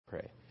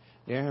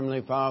Dear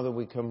Heavenly Father,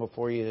 we come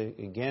before you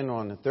again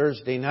on a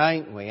Thursday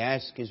night, and we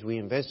ask as we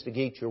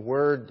investigate your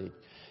Word that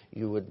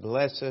you would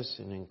bless us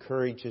and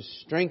encourage us,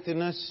 strengthen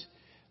us.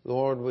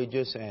 Lord, we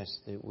just ask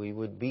that we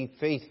would be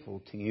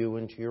faithful to you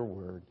and to your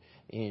Word.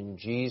 In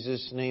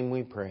Jesus' name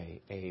we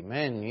pray.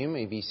 Amen. You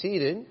may be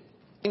seated.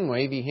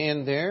 Wave your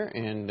hand there,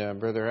 and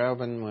Brother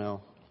Alvin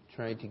will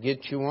try to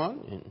get you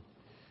on.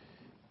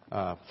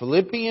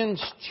 Philippians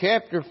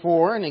chapter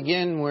 4, and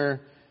again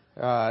we're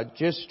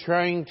just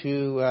trying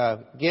to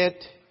get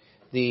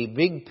the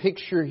big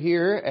picture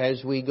here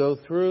as we go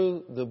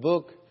through the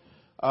book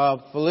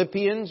of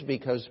Philippians,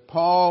 because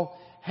Paul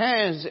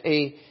has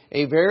a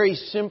very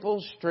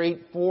simple,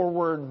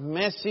 straightforward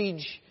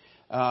message,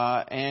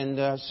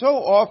 and so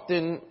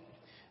often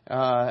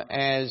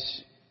as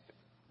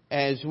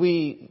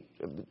we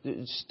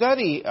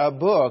study a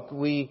book,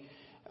 we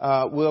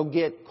will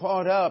get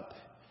caught up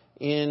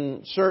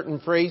in certain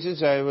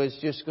phrases. I was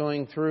just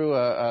going through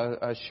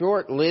a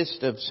short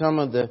list of some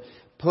of the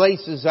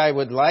places I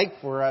would like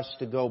for us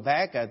to go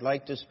back. I'd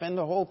like to spend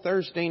a whole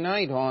Thursday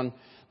night on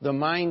the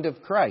mind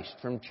of Christ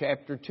from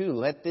chapter 2.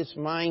 Let this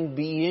mind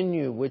be in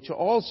you, which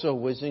also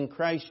was in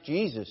Christ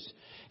Jesus.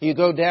 You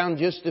go down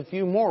just a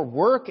few more.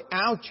 Work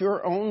out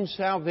your own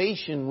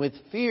salvation with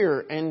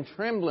fear and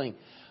trembling.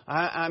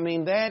 I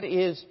mean, that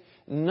is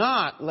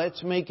not,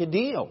 let's make a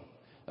deal.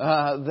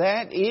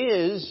 That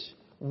is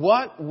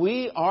what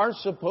we are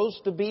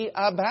supposed to be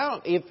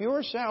about. If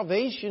your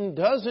salvation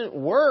doesn't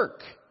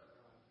work,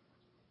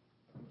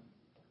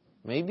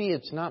 maybe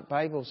it's not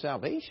Bible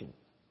salvation.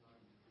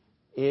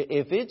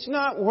 If it's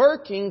not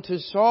working to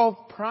solve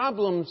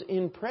problems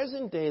in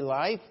present day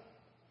life,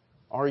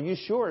 are you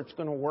sure it's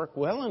going to work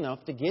well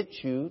enough to get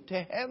you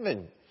to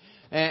heaven?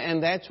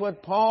 And that's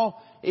what Paul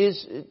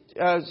is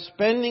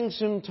spending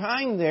some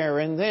time there.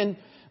 And then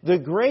the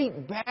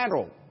great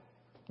battle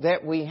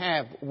that we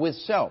have with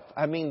self.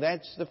 I mean,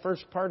 that's the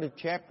first part of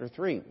chapter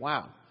 3.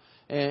 Wow.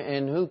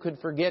 And who could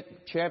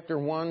forget chapter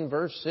 1,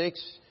 verse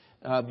 6,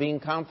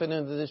 being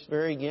confident of this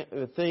very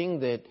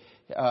thing, that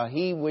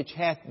he which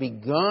hath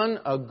begun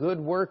a good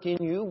work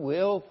in you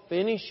will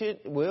finish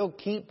it, will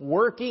keep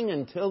working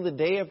until the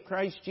day of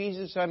Christ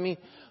Jesus. I mean,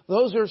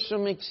 those are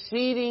some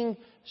exceeding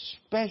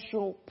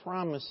special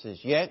promises.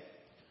 Yet,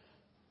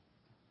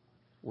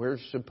 we're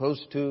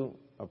supposed to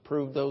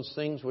approve those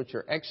things which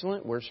are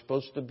excellent. We're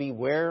supposed to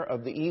beware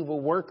of the evil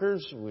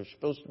workers. We're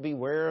supposed to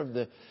beware of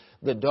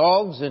the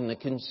dogs and the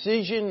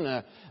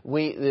concision.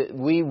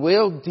 We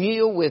will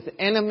deal with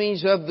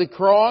enemies of the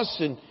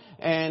cross.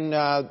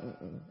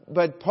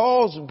 But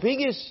Paul's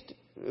biggest,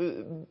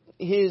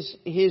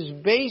 his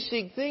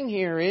basic thing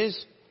here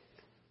is,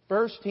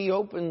 first he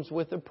opens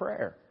with a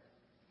prayer.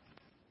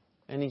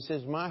 And he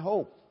says, my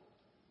hope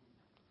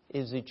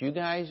is that you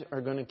guys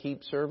are going to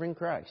keep serving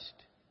Christ.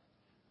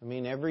 I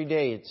mean, every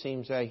day it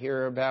seems I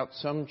hear about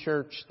some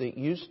church that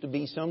used to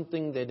be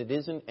something that it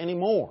isn't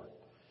anymore.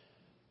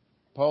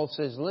 Paul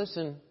says,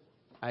 listen,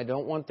 I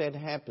don't want that to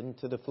happen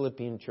to the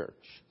Philippian church.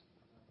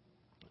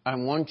 I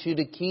want you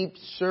to keep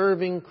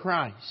serving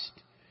Christ.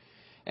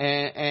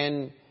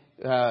 And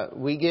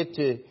we get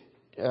to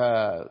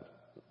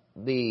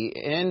the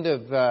end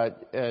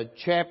of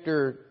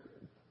chapter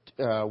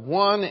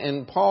 1,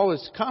 and Paul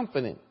is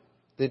confident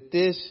that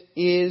this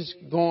is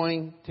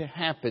going to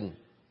happen.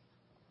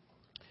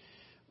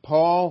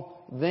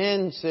 Paul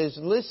then says,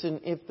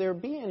 listen, if there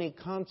be any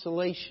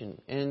consolation,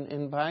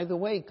 and by the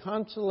way,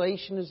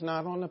 consolation is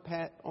not on a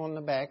pat on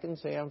the back and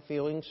say, I'm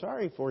feeling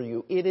sorry for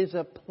you. It is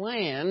a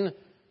plan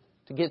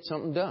to get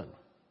something done.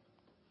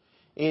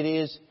 It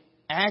is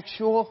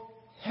actual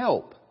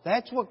help.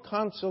 That's what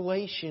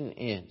consolation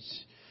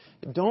is.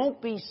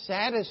 Don't be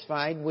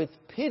satisfied with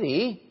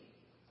pity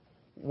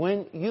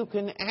when you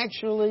can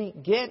actually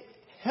get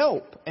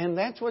help. And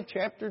that's what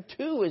chapter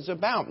 2 is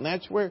about. And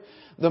that's where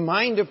the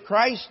mind of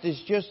Christ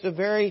is just a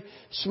very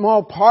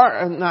small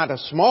part, not a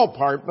small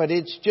part, but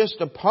it's just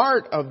a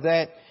part of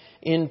that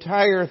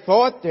entire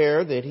thought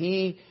there that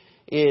he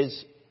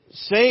is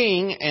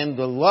saying, and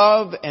the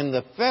love and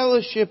the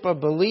fellowship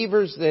of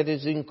believers that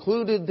is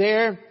included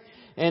there.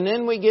 And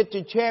then we get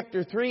to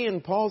chapter 3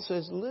 and Paul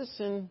says,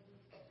 listen,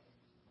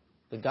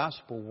 the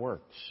gospel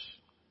works.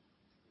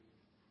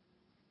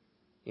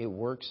 It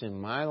works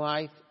in my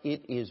life.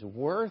 It is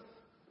worth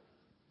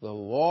the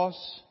loss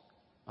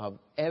of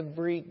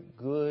every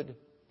good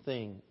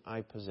thing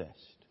I possessed.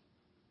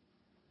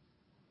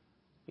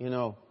 You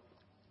know,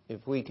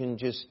 if we can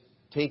just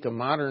take a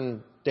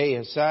modern day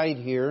aside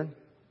here,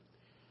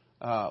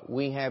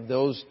 we have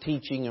those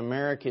teaching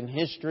American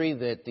history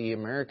that the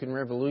American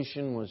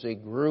Revolution was a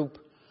group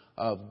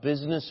of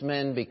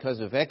businessmen, because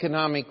of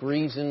economic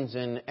reasons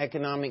and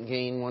economic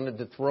gain, wanted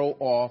to throw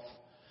off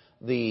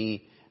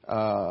the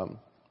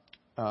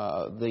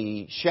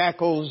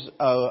shackles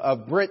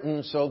of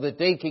Britain so that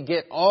they could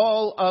get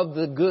all of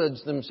the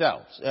goods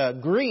themselves.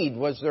 Greed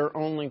was their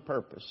only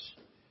purpose.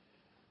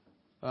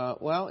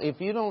 Well, if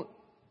you don't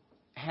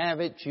have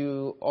it,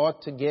 you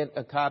ought to get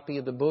a copy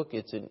of the book.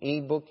 It's an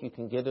e-book. You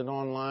can get it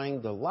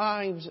online. The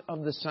Lives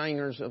of the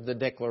Signers of the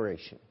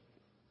Declaration.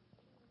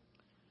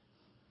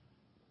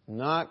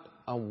 not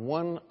a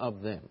one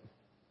of them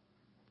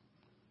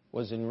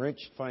was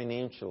enriched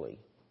financially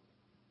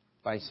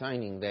by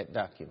signing that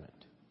document.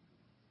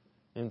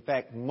 In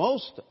fact,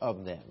 most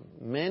of them,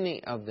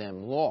 many of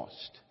them,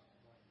 lost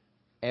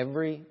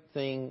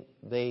everything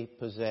they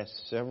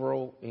possessed.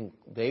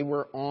 They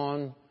were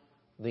on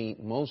the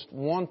most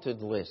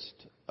wanted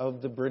list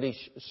of the British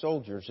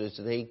soldiers as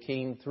they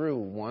came through.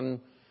 One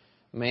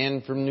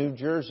man from New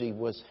Jersey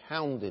was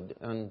hounded,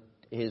 and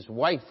his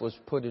wife was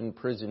put in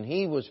prison.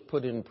 He was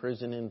put in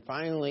prison, and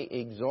finally,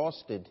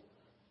 exhausted,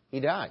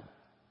 he died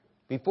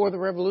before the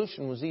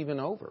revolution was even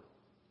over.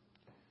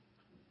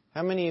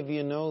 How many of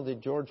you know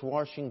that George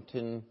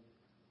Washington,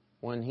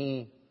 when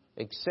he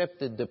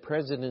accepted the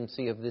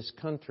presidency of this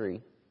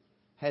country,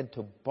 had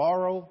to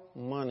borrow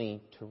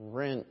money to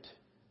rent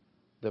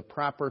the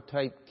proper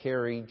type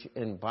carriage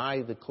and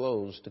buy the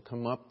clothes to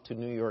come up to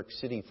New York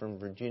City from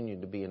Virginia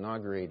to be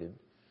inaugurated,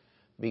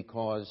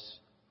 because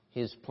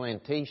his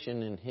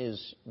plantation and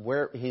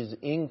his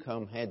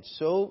income had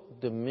so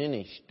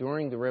diminished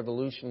during the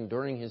revolution,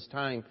 during his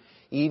time,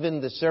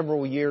 even the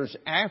several years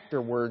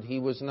afterward, he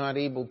was not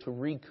able to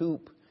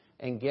recoup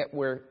and get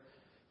where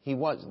he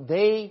was.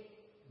 They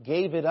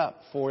gave it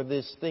up for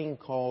this thing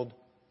called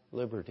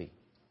liberty.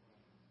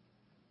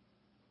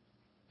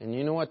 And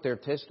you know what their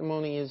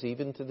testimony is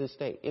even to this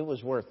day? It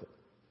was worth it.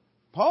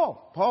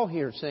 Paul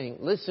here saying,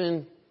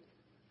 listen,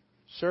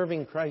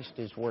 serving Christ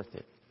is worth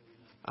it.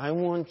 I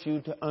want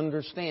you to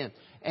understand.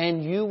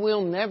 And you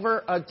will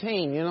never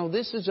attain. You know,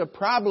 this is a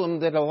problem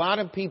that a lot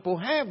of people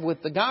have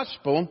with the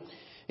gospel.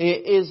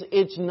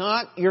 It's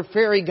not your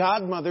fairy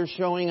godmother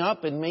showing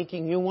up and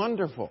making you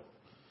wonderful.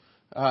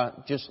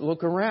 Just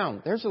look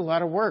around. There's a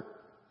lot of work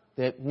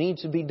that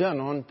needs to be done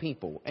on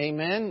people.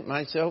 Amen?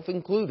 Myself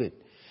included.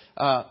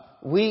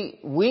 We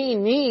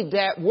need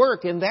that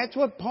work. And that's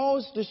what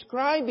Paul's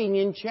describing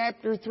in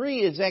chapter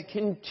 3, is that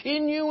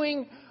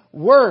continuing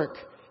work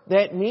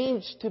that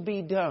needs to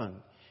be done.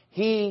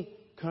 He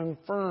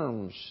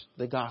confirms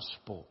the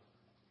gospel.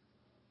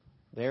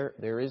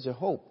 There is a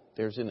hope.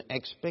 There's an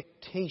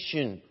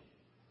expectation.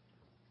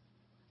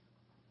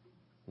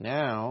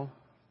 Now,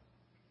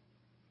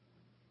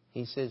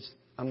 he says,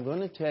 I'm going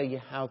to tell you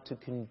how to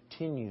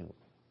continue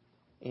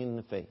in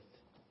the faith.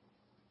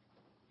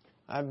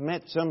 I've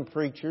met some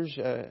preachers.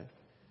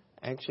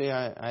 Actually,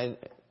 I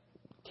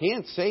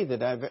can't say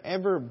that I've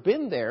ever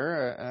been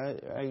there.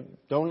 I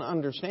don't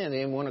understand.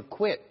 They want to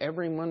quit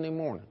every Monday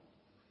morning.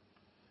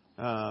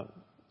 I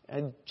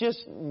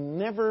just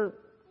never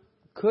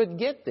could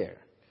get there.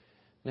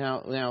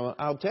 Now,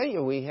 I'll tell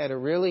you, we had a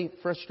really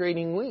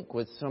frustrating week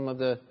with some of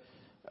the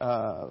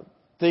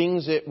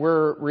things that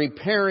we're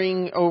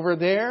repairing over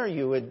there.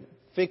 You would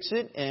fix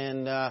it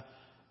and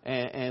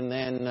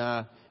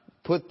then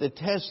put the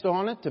test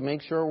on it to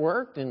make sure it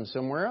worked, and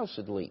somewhere else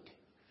it'd leak.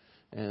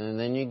 And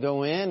then you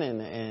go in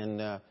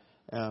and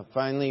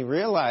finally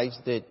realize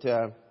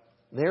that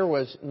there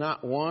was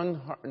not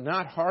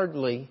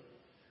hardly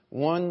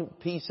one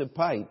piece of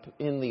pipe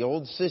in the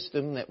old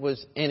system that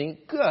was any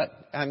good.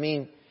 I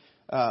mean,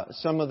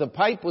 some of the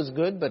pipe was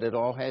good, but it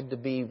all had to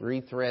be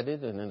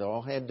rethreaded, and it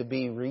all had to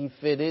be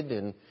refitted,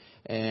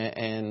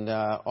 and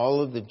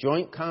all of the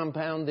joint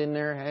compound in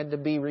there had to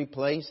be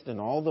replaced,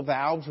 and all the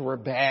valves were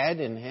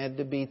bad and had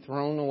to be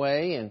thrown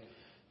away, and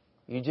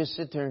you just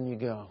sit there and you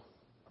go.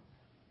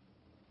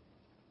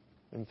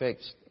 In fact,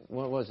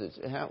 what was it?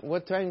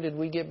 What time did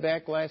we get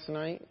back last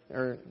night?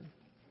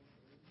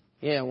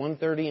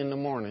 1:30 in the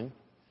morning,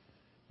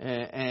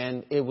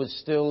 and it was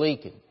still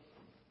leaking.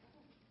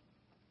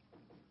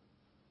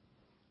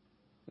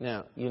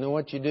 Now, you know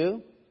what you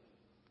do?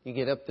 You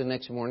get up the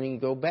next morning, you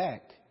go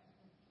back.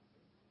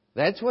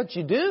 That's what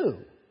you do.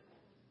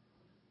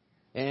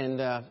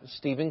 And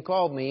Stephen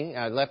called me.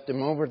 I left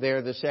him over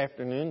there this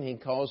afternoon. He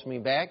calls me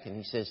back and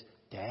he says,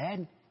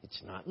 Dad,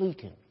 it's not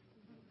leaking.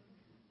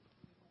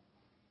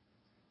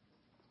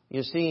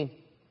 You see,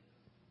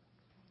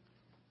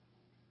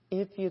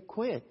 if you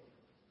quit,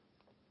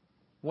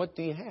 what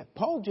do you have?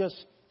 Paul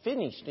just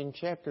finished in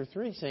chapter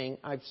 3 saying,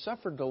 I've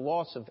suffered the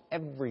loss of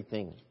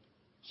everything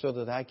so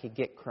that I could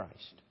get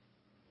Christ.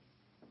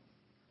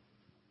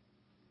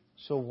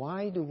 So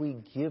why do we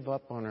give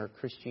up on our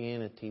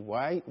Christianity?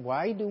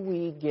 Why do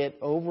we get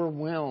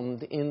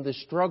overwhelmed in the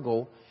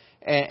struggle?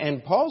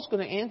 And Paul's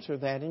going to answer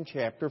that in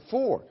chapter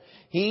 4.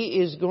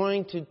 He is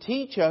going to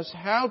teach us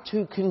how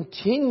to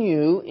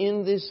continue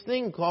in this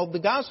thing called the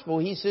gospel.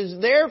 He says,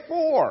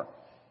 therefore.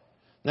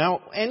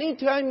 Now,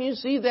 anytime you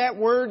see that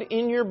word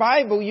in your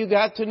Bible, you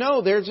got to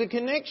know there's a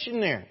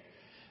connection there.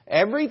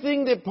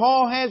 Everything that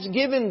Paul has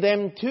given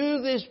them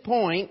to this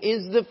point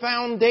is the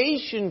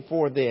foundation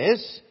for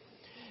this.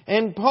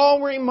 And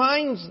Paul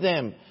reminds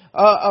them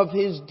of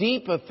His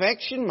deep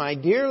affection, my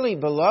dearly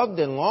beloved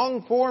and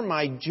longed for,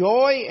 my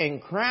joy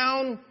and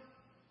crown.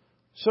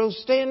 So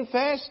stand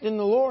fast in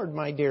the Lord,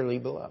 my dearly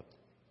beloved.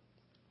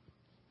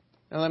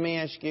 Now let me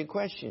ask you a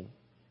question.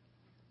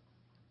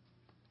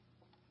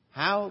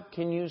 How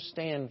can you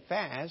stand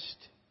fast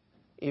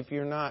if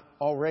you're not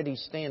already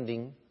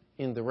standing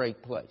in the right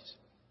place?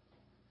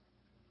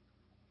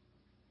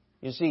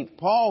 You see,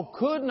 Paul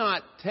could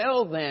not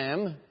tell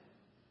them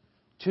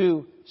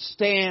to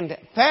stand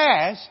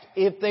fast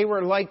if they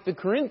were like the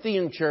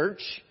Corinthian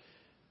church.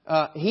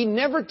 He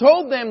never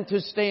told them to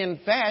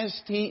stand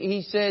fast.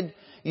 He said,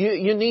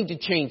 you need to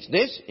change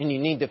this, and you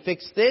need to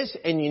fix this,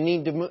 and you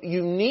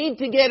need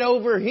to get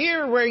over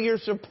here where you're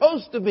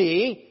supposed to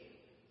be.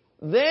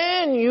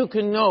 Then you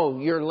can know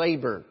your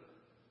labor.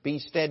 Be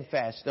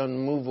steadfast,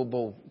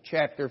 unmovable.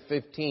 Chapter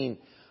 15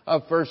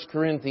 of 1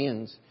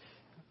 Corinthians.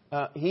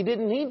 He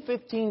didn't need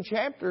 15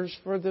 chapters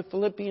for the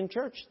Philippian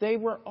church. They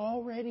were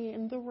already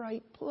in the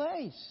right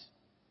place.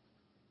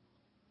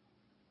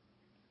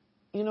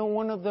 You know,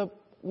 one of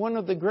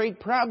the great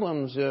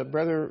problems,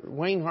 Brother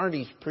Wayne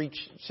Hardy's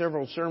preached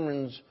several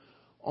sermons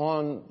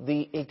on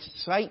the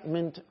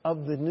excitement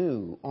of the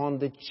new, on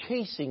the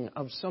chasing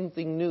of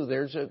something new.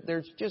 There's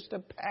just a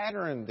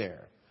pattern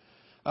there.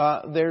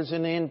 There's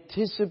an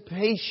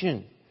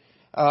anticipation,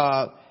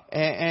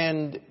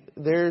 and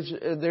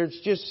there's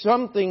just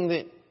something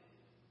that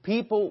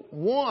people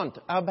want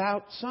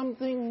about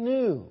something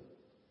new.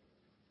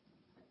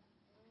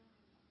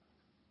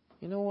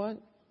 You know what?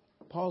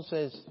 Paul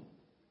says,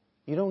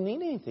 you don't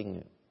need anything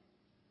new.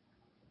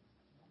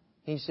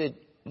 He said,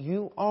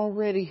 you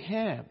already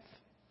have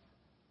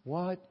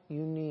what you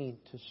need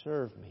to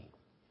serve me.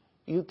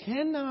 You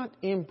cannot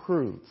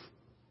improve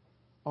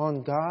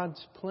on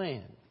God's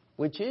plan,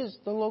 which is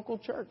the local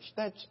church.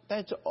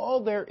 That's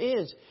all there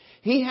is.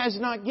 He has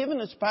not given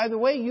us, by the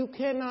way, you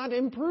cannot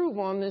improve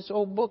on this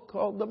old book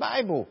called the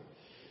Bible.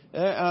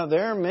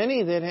 There are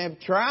many that have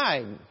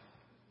tried.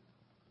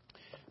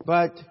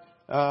 But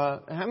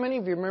how many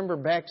of you remember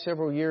back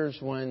several years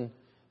when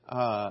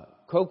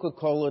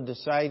Coca-Cola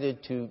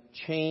decided to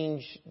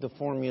change the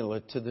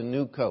formula to the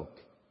new Coke?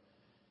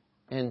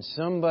 And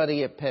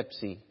somebody at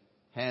Pepsi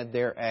had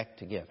their act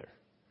together.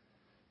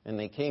 And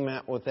they came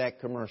out with that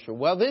commercial.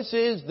 Well, this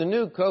is the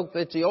new Coke,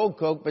 that's the old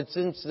Coke, but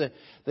since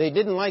they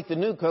didn't like the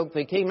new Coke,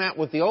 they came out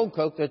with the old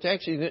Coke that's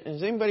actually...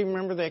 Does anybody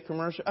remember that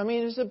commercial? I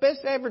mean, it's the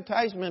best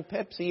advertisement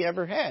Pepsi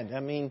ever had. I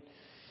mean,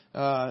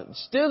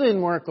 still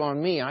didn't work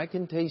on me. I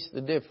can taste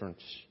the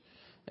difference.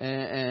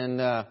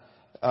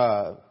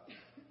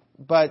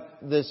 But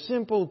the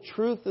simple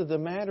truth of the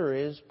matter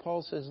is,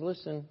 Paul says,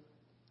 listen,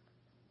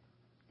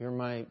 you're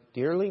my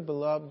dearly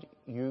beloved.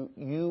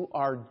 You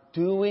are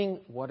doing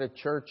what a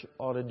church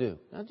ought to do.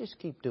 Now just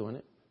keep doing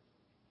it.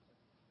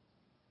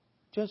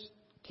 Just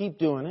keep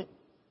doing it.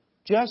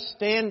 Just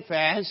stand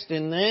fast.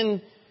 And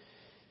then,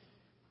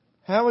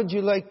 how would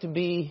you like to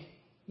be,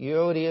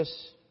 Euodias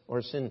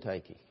or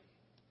Syntyche?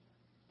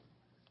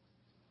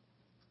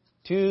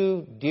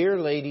 Two dear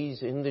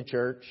ladies in the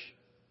church.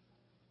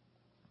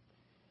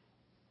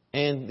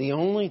 And the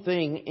only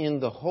thing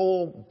in the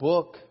whole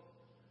book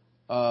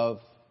of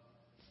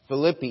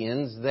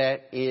Philippians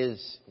that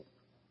is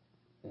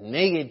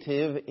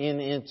negative in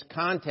its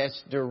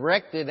context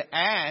directed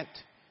at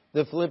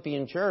the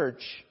Philippian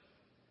church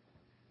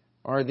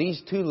are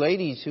these two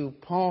ladies who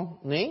Paul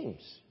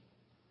names.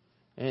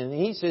 And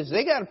he says,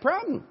 they got a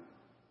problem.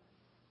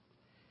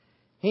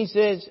 He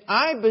says,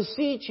 I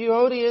beseech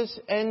Euodias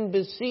and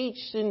beseech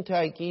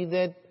Syntyche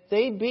that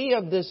they be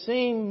of the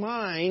same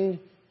mind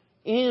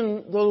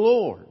in the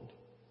Lord.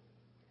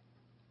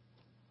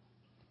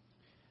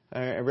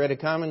 I read a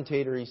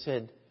commentator, he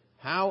said,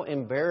 how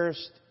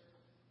embarrassed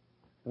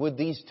would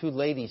these two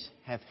ladies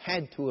have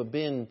had to have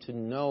been to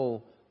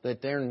know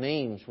that their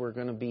names were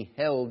going to be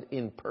held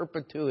in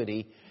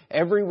perpetuity.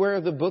 Everywhere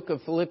the book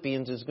of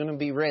Philippians is going to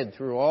be read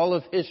through all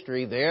of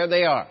history, there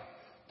they are.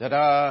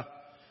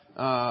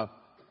 Ta-da!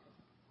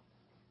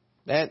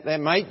 That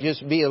might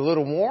just be a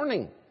little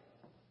warning.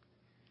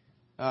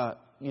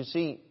 You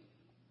see,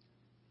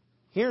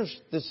 here's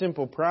the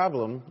simple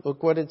problem.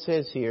 Look what it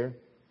says here.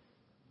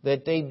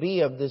 That they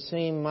be of the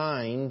same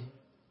mind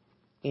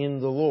in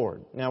the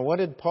Lord. Now, what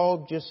did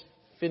Paul just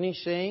finish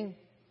saying?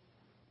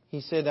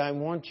 He said, I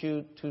want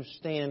you to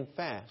stand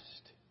fast.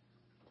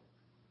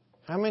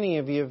 How many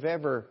of you have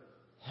ever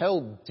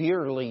held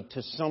dearly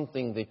to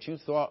something that you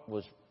thought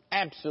was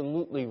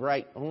absolutely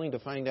right, only to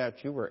find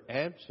out you were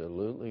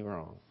absolutely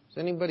wrong? Has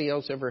anybody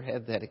else ever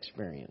had that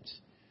experience?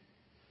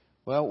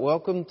 Well,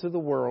 welcome to the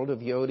world of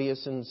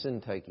Euodias and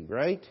Syntyche,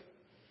 right?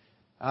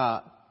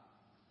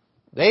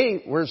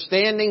 They were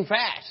standing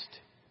fast.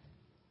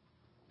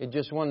 It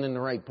just wasn't in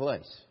the right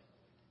place.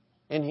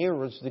 And here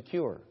was the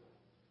cure.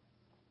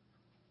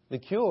 The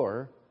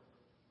cure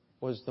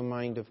was the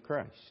mind of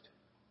Christ.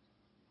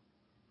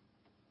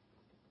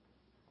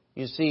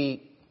 You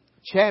see,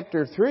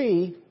 chapter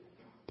 3,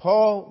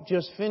 Paul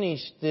just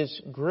finished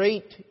this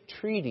great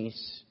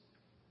treatise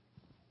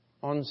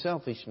on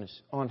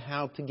selfishness, on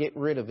how to get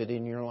rid of it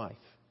in your life.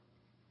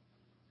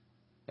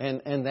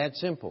 And that's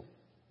simple.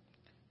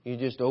 You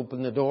just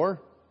open the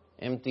door,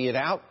 empty it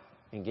out,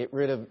 and get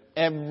rid of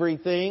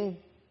everything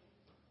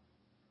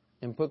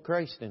and put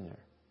Christ in there.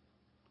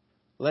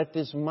 Let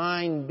this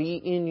mind be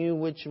in you,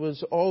 which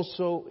was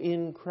also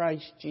in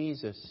Christ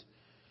Jesus.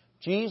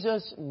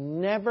 Jesus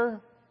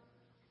never,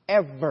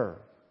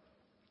 ever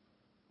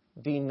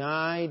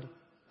denied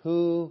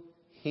who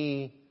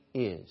He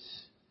is.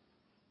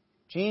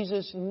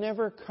 Jesus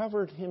never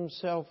covered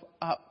Himself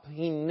up.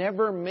 He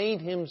never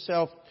made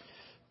Himself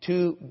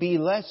to be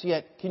less.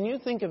 Yet, can you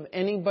think of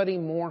anybody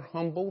more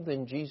humble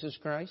than Jesus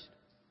Christ?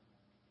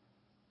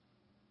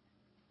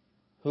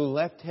 Who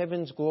left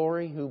heaven's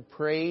glory, who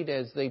prayed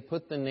as they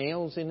put the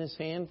nails in His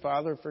hand,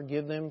 Father,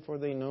 forgive them, for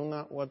they know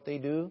not what they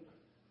do.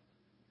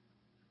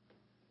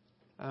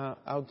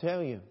 I'll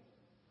tell you,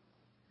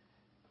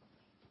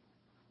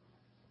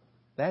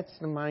 that's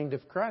the mind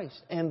of Christ.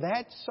 And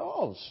that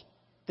solves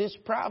this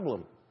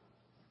problem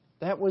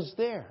that was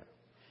there.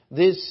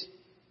 This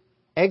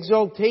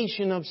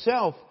exaltation of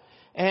self.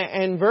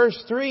 And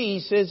verse 3 he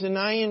says, and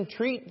I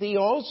entreat thee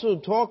also,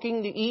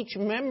 talking to each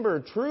member,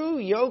 true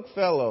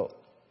yokefellow.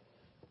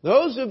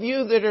 Those of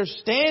you that are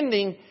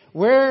standing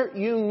where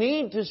you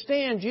need to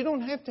stand, you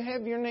don't have to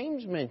have your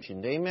names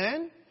mentioned.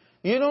 Amen?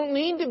 You don't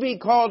need to be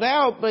called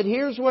out, but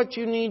here's what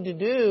you need to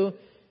do.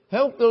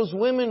 Help those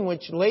women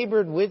which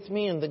labored with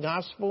me in the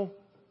gospel.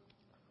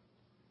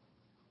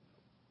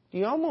 Do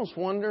you almost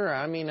wonder?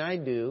 I mean, I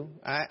do.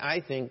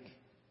 I think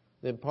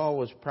that Paul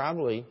was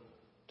probably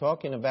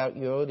talking about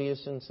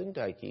Euodias and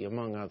Syntyche,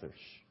 among others.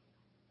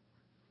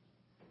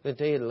 That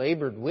they had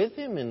labored with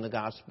him in the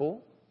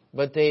gospel,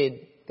 but they had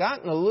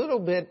gotten a little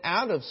bit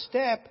out of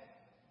step.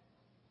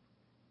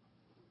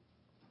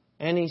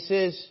 And he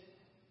says,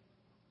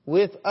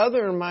 with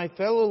other my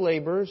fellow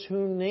laborers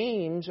whose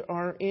names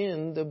are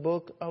in the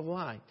book of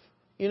life.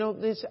 You know,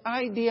 this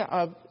idea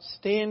of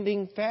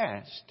standing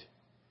fast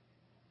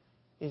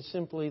is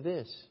simply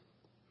this.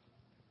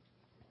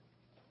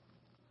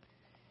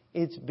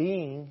 It's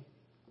being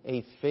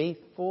a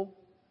faithful,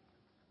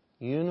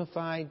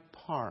 unified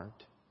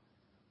part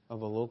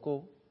of a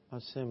local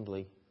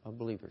assembly of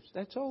believers.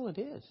 That's all it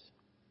is.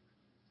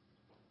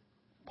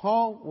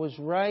 Paul was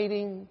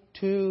writing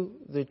to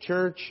the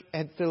church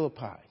at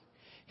Philippi.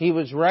 He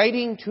was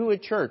writing to a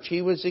church.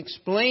 He was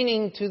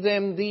explaining to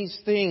them these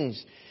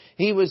things.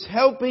 He was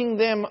helping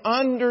them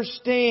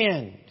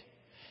understand.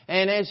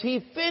 And as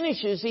he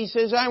finishes, he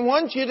says, I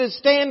want you to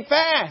stand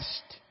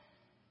fast.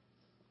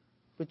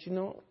 But you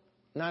know,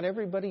 not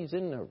everybody's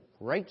in the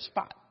right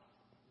spot.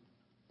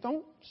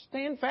 Don't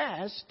stand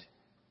fast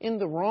in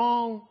the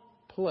wrong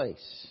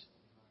place.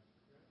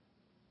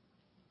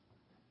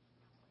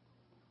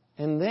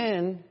 And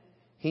then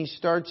he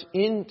starts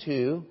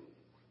into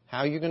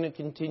how you're going to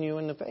continue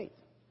in the faith.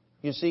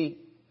 You see,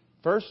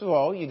 first of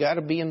all, you got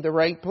to be in the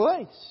right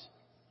place.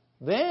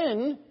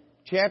 Then,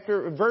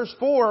 verse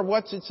 4,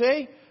 what's it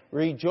say?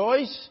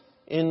 Rejoice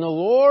in the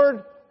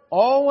Lord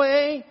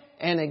always,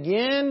 and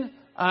again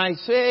I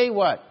say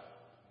what?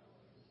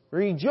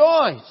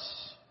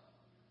 Rejoice.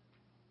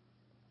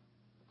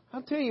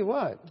 I'll tell you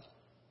what.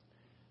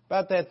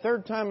 About that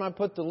third time I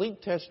put the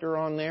leak tester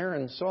on there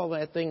and saw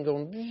that thing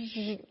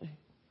going,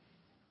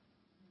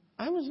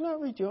 I was not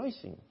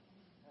rejoicing.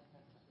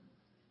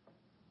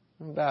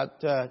 About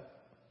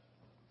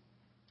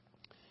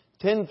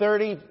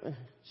 10:30,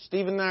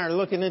 Steve and I are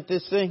looking at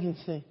this thing and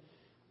saying,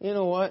 you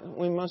know what?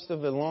 We must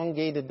have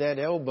elongated that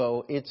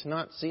elbow. It's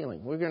not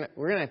sealing. We're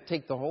gonna have to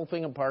take the whole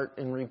thing apart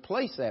and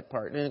replace that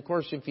part. And of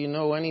course, if you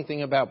know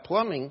anything about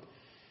plumbing,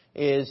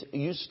 is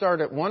you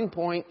start at one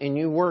point and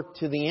you work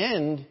to the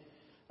end.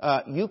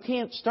 You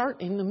can't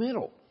start in the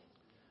middle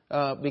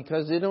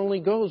because it only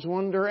goes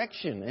one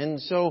direction.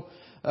 And so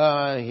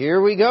here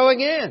we go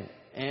again,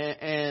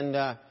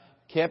 and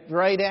kept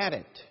right at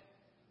it.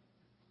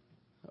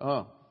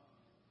 Oh,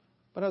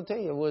 but I'll tell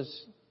you, it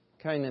was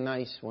kind of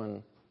nice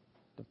when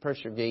the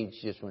pressure gauge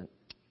just went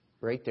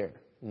right there.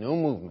 No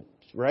movement.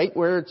 Right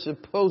where it's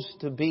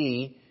supposed to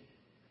be.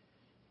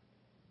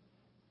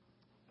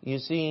 You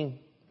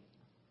see,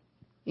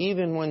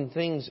 even when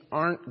things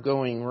aren't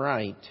going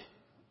right,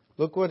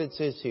 look what it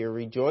says here.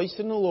 Rejoice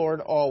in the Lord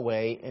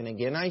always. And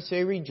again I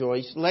say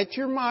rejoice. Let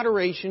your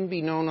moderation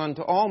be known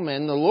unto all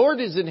men. The Lord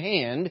is at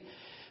hand.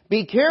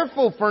 Be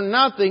careful for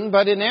nothing,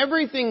 but in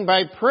everything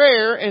by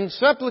prayer and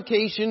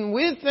supplication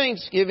with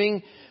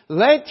thanksgiving,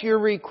 let your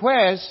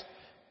requests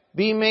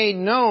be made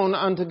known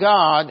unto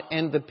God,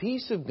 and the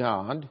peace of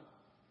God,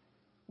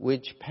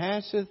 which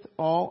passeth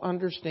all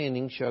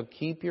understanding, shall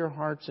keep your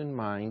hearts and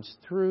minds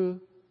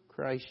through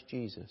Christ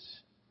Jesus.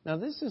 Now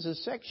this is a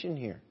section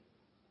here.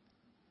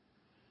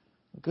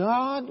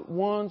 God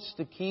wants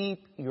to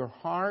keep your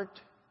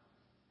heart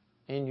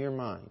and your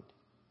mind.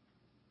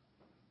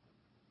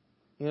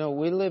 You know,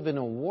 we live in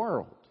a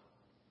world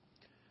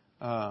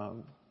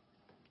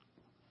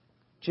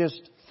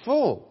just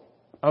full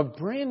of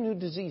brand new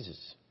diseases.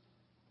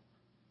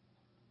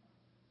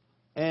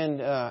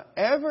 And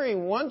every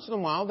once in a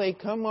while they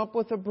come up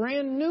with a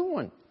brand new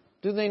one.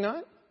 Do they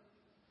not?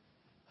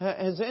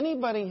 Has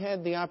anybody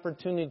had the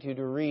opportunity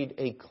to read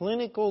a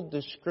clinical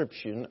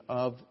description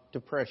of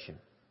depression?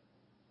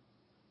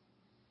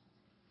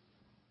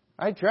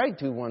 I tried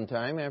to one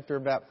time. After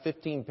about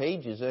 15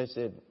 pages, I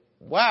said,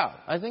 wow,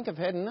 I think I've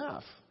had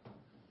enough.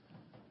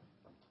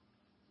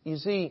 You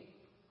see,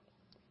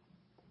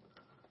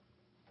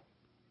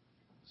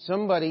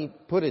 somebody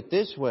put it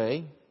this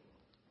way.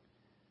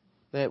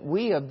 that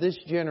we of this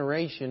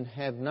generation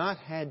have not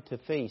had to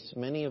face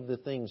many of the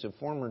things of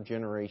former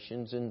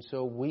generations, and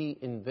so we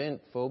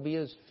invent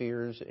phobias,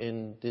 fears,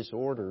 and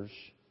disorders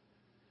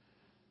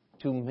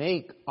to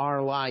make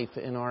our life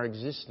and our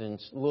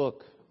existence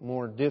look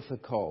more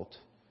difficult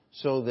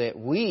so that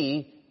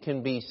we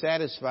can be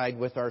satisfied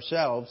with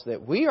ourselves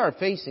that we are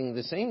facing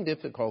the same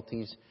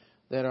difficulties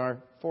that our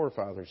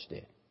forefathers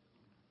did.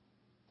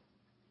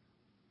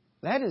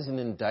 That is an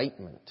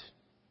indictment.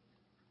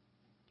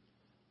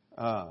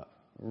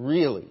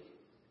 Really.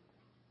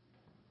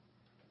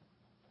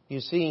 You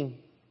see,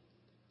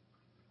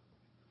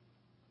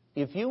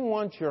 if you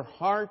want your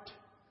heart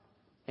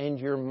and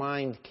your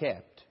mind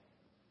kept,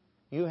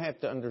 you have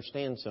to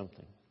understand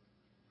something.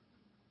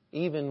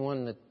 Even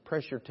when the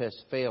pressure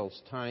test fails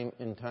time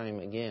and time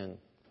again,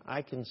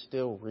 I can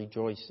still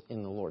rejoice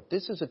in the Lord.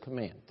 This is a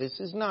command. This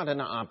is not an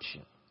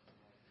option.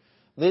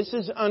 This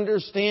is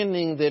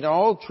understanding that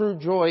all true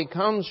joy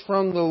comes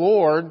from the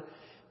Lord.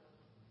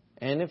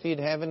 And if you'd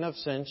have enough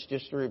sense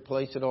just to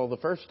replace it all the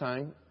first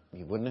time,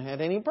 you wouldn't have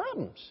had any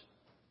problems.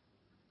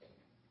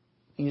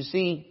 You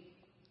see,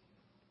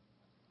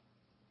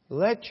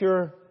 let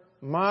your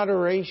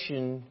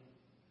moderation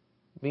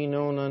be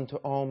known unto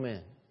all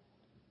men.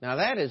 Now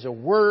that is a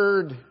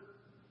word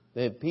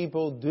that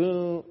people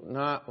do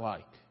not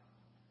like.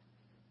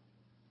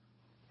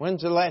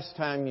 When's the last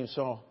time you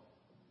saw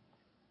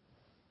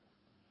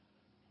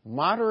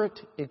moderate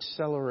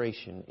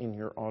acceleration in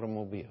your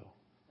automobile?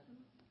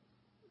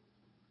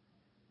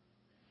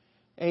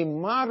 A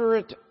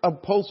moderate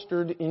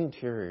upholstered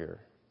interior.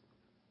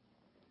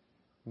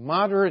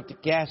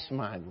 Moderate gas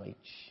mileage.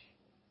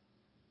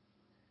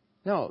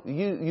 No,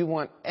 you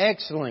want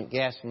excellent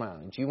gas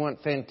mileage. You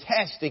want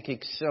fantastic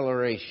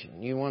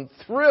acceleration. You want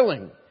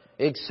thrilling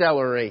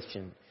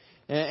acceleration.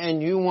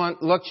 And you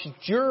want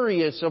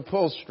luxurious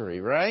upholstery,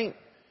 right?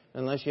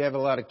 Unless you have a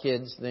lot of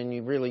kids, then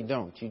you really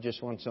don't. You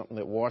just want something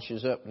that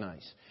washes up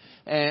nice.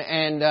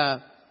 And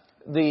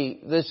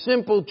the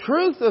simple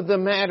truth of the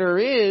matter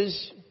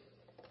is,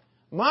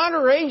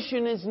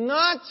 moderation is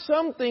not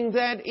something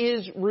that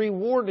is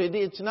rewarded.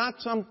 It's not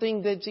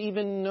something that's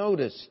even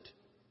noticed.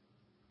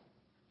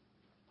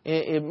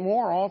 It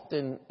more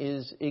often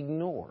is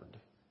ignored.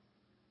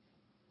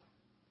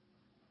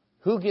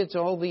 Who gets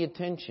all the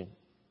attention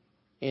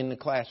in the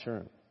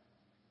classroom?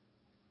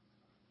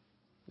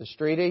 The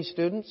straight A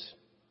students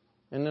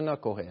and the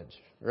knuckleheads,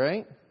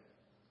 right?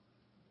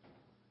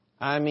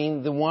 I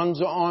mean, the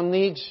ones on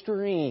the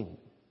extreme.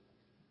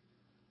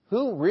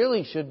 Who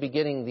really should be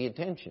getting the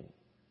attention?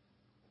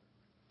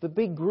 The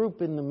big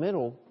group in the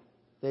middle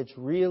that's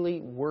really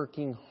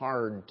working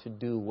hard to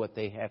do what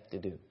they have to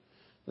do.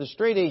 The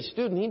straight A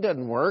student, he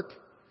doesn't work.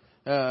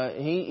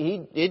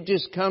 It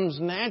just comes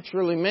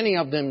naturally. Many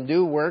of them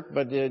do work,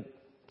 but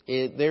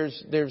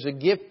there's a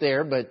gift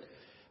there. But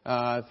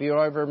if you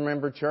ever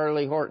remember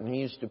Charlie Horton, he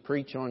used to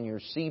preach on your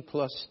C+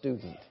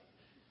 student.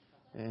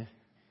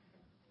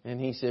 And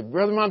he said,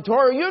 Brother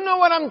Montoro, you know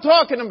what I'm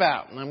talking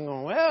about. And I'm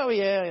going, well,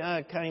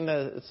 yeah, kind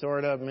of,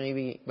 sort of,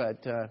 maybe.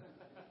 But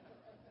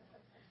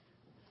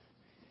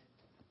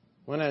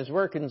when I was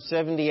working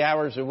 70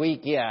 hours a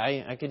week,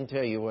 yeah, I can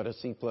tell you what a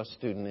C+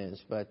 student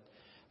is. But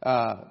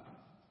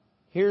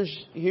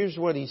here's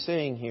what he's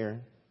saying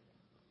here.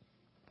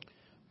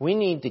 We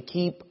need to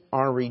keep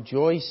our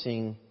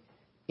rejoicing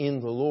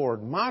in the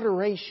Lord.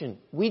 Moderation.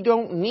 We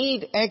don't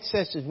need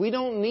excesses. We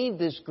don't need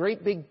this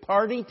great big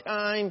party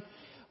time.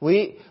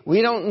 We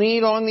don't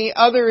need on the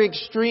other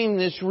extreme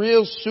this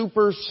real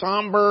super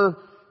somber.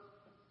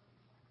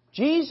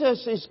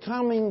 Jesus is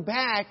coming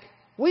back.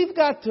 We've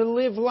got to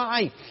live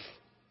life.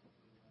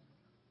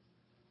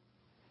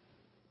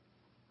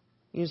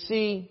 You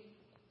see,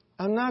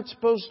 I'm not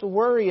supposed to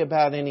worry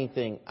about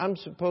anything. I'm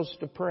supposed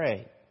to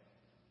pray.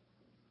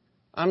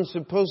 I'm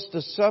supposed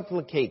to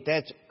supplicate.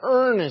 That's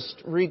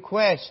earnest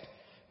request.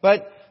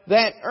 But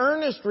that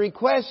earnest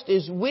request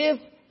is with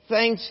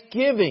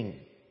thanksgiving.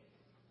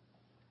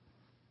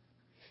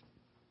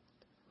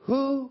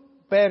 Who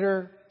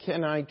better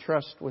can I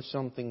trust with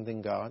something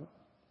than God?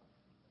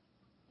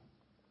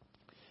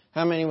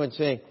 How many would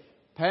say,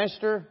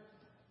 Pastor,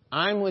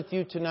 I'm with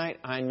you tonight.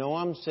 I know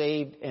I'm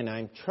saved and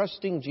I'm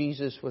trusting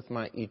Jesus with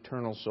my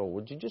eternal soul.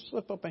 Would you just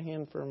slip up a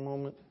hand for a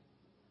moment?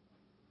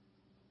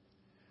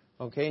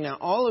 Okay, now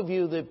all of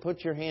you that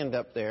put your hand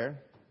up there,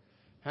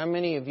 how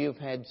many of you have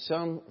had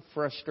some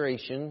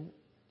frustration,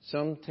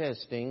 some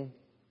testing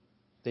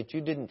that you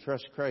didn't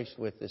trust Christ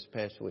with this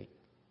past week?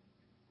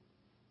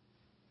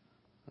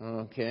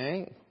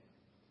 Okay.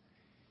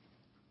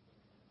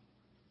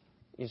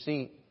 You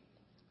see,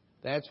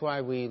 that's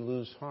why we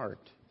lose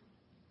heart.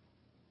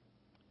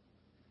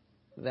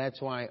 That's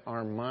why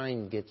our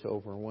mind gets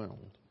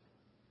overwhelmed.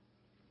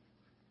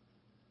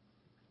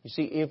 You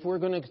see, if we're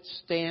going to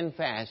stand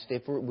fast,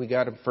 we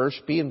got to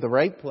first be in the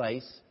right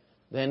place.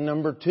 Then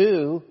number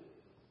two,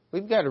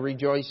 we've got to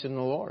rejoice in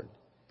the Lord.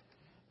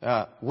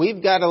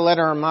 We've got to let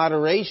our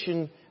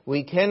moderation.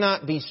 We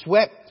cannot be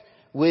swept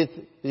with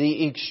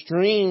the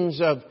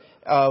extremes of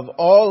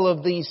all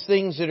of these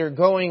things that are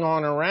going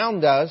on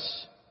around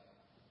us.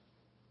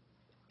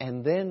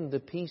 and then the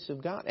peace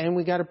of God. And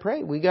we got to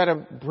pray. We got to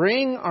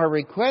bring our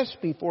requests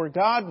before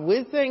God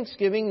with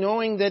thanksgiving,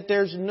 knowing that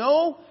there's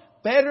no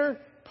better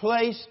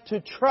place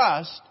to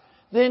trust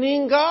than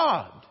in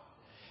God.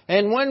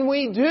 And when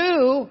we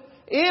do,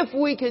 if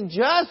we could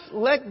just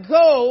let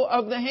go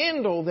of the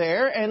handle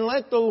there and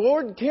let the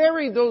Lord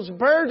carry those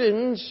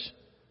burdens,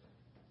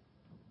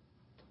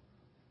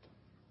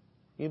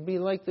 you'd be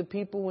like the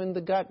people in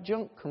the Got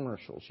Junk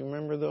commercials. You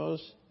remember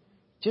those?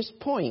 Just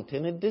point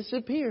and it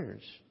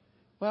disappears.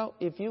 Well,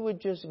 if you would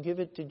just give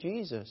it to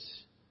Jesus,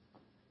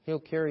 He'll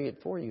carry it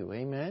for you.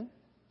 Amen?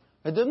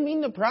 It doesn't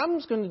mean the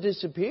problem's going to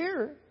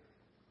disappear.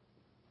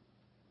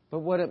 But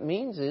what it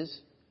means is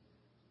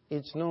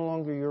it's no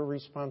longer your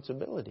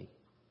responsibility.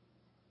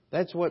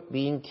 That's what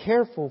being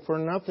careful for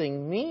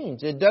nothing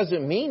means. It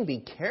doesn't mean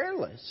be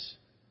careless.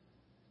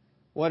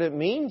 What it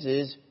means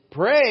is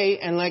pray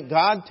and let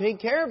God take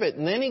care of it.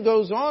 And then he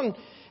goes on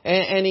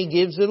and he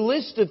gives a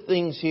list of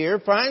things here.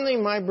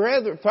 Finally,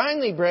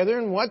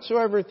 brethren,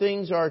 whatsoever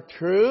things are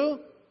true,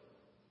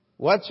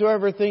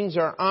 whatsoever things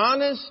are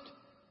honest,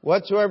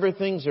 whatsoever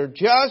things are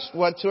just,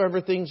 whatsoever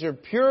things are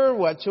pure,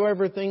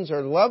 whatsoever things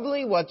are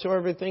lovely,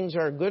 whatsoever things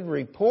are good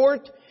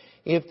report,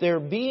 if there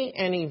be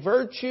any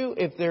virtue,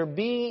 if there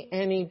be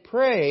any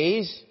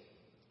praise,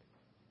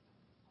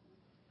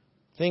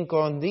 think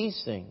on these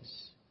things.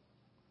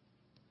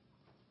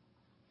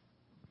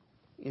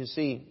 You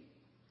see,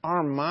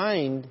 our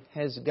mind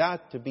has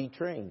got to be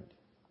trained.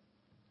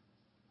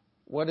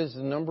 What is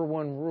the number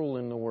one rule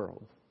in the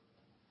world?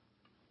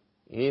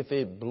 If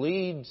it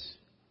bleeds,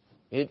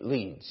 it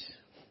leads.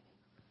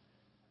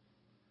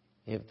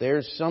 If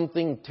there's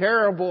something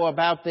terrible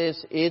about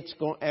this,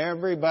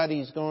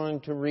 everybody's going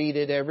to read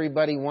it.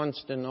 Everybody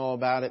wants to know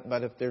about it.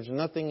 But if there's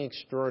nothing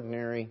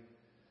extraordinary,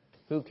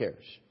 who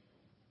cares?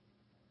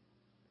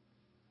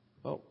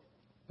 Well,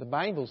 the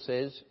Bible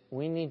says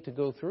we need to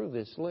go through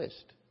this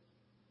list.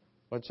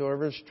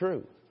 Whatsoever is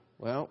true.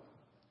 Well,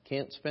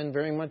 can't spend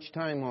very much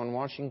time on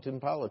Washington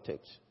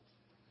politics.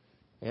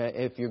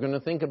 If you're going to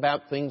think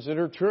about things that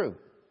are true.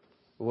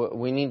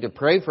 We need to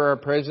pray for our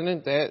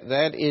president.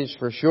 That is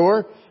for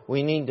sure.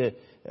 We need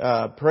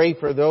to pray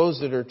for those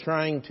that are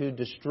trying to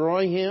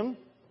destroy him.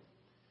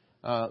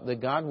 That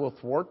God will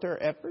thwart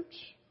their efforts.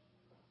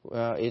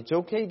 It's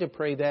okay to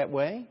pray that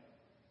way.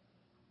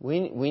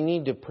 We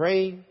need to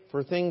pray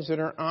for things that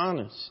are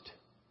honest.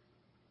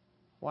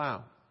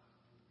 Wow.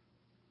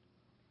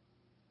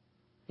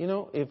 You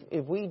know,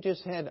 if we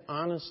just had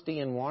honesty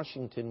in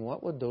Washington,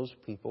 what would those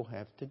people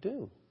have to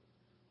do?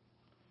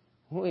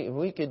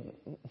 We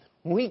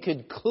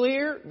could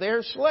clear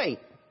their slate.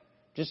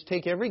 Just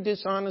take every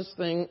dishonest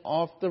thing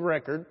off the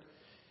record.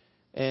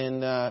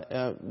 And,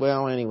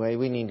 well, anyway,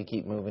 we need to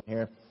keep moving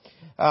here.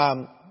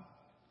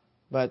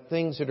 But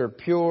things that are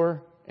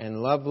pure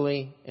and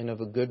lovely and of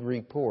a good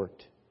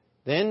report.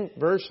 Then,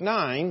 verse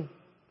 9,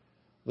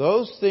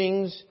 those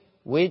things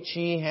which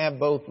ye have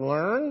both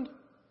learned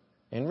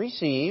and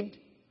received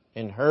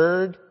and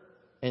heard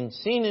and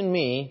seen in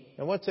me.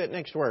 And what's that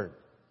next word?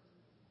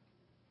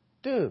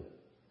 Do.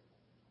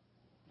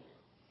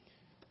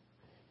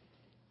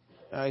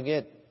 I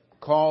get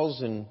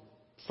calls and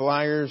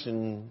flyers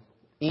and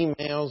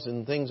emails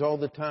and things all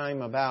the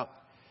time about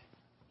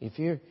if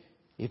you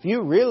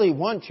really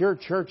want your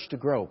church to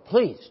grow,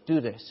 please do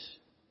this.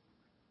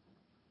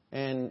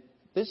 And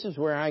this is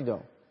where I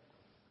go.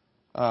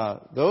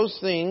 Those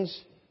things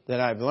that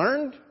I've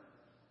learned,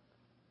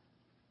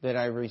 that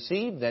I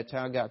received, that's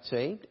how I got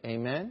saved.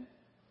 Amen.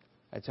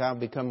 That's how I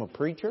become a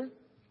preacher.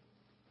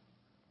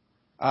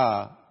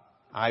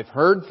 I've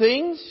heard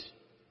things.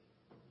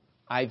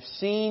 I've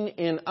seen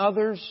in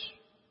others.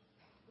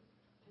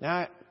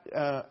 Now,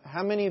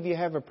 how many of you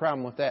have a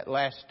problem with that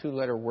last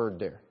two-letter word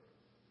there?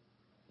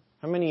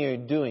 How many are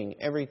doing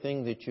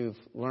everything that you've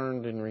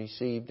learned and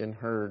received and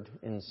heard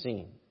and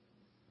seen?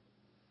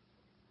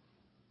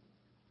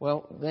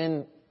 Well,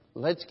 then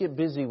let's get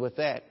busy with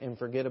that and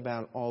forget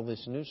about all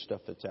this new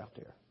stuff that's out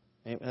there.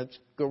 And let's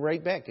go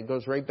right back. It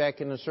goes right back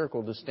in the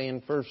circle to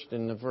stand first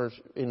in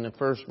the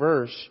first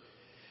verse.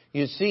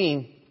 You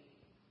see,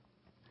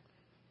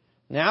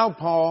 now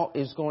Paul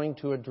is going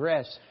to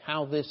address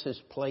how this has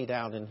played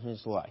out in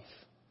his life.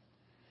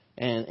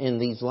 And in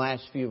these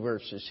last few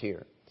verses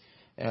here.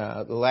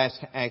 The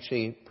last,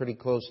 actually pretty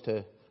close to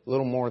a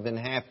little more than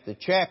half the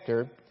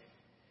chapter.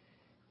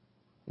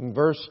 In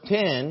verse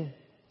 10,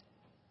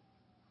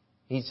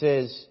 he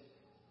says,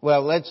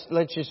 well,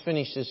 let's just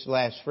finish this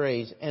last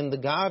phrase. And the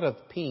God of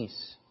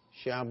peace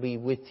shall be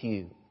with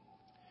you.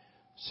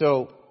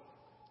 So,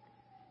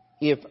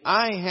 if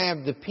I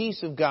have the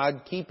peace of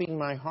God keeping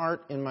my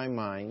heart and my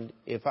mind,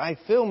 if I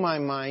fill my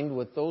mind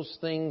with those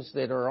things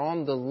that are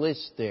on the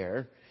list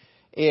there,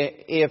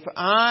 if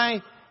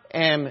I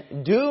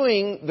am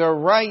doing the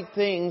right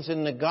things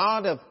and the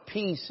God of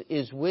peace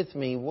is with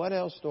me, what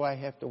else do I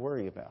have to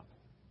worry about?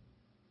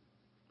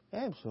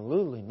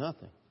 Absolutely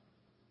nothing.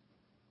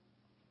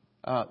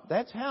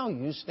 That's how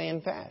you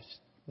stand fast.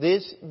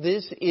 This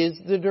is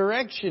the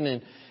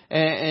direction.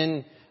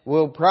 And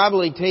we'll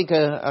probably take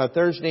a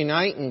Thursday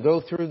night and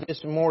go through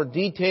this in more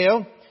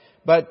detail.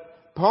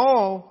 But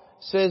Paul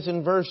says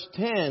in verse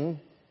 10,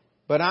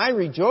 "But I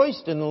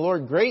rejoiced in the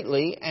Lord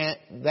greatly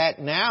that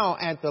now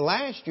at the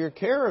last your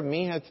care of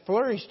me hath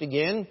flourished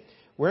again,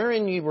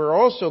 wherein ye were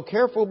also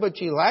careful, but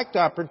ye lacked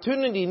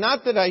opportunity.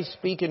 Not that I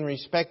speak in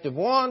respect of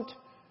want,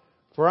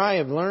 for I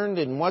have learned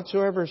in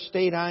whatsoever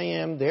state I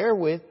am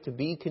therewith to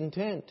be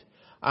content.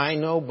 I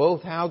know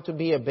both how to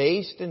be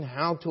abased and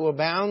how to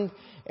abound.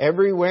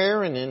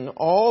 Everywhere and in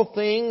all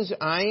things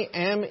I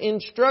am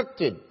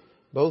instructed,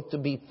 both to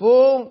be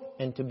full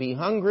and to be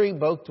hungry,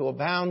 both to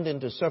abound and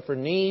to suffer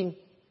need.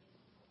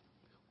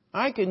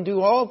 I can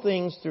do all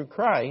things through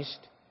Christ,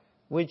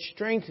 which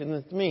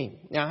strengtheneth me."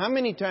 Now, how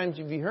many times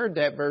have you heard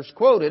that verse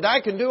quoted?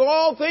 I can do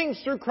all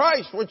things through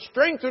Christ, which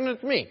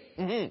strengtheneth me.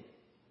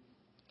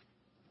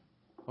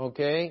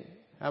 Okay,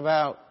 how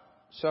about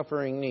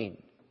suffering need?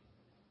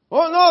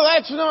 Oh, no,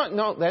 that's not.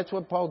 No, that's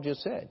what Paul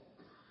just said.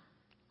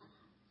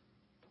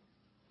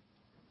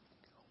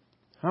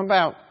 How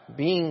about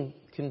being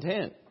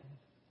content?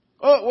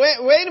 Oh,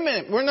 wait a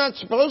minute. We're not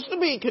supposed to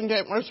be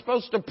content. We're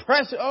supposed to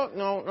press. Oh,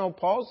 no,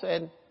 Paul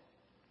said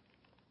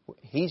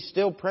he's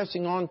still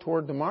pressing on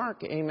toward the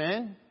mark.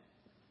 Amen.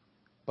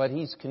 But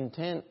he's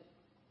content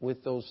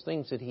with those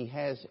things that he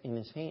has in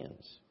his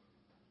hands.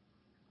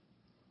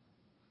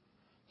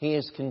 He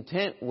is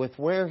content with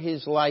where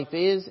his life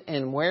is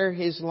and where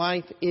his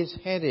life is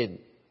headed.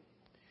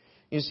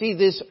 You see,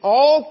 this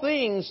all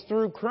things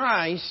through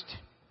Christ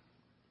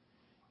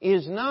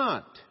is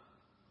not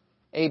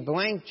a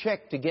blank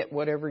check to get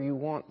whatever you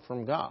want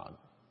from God.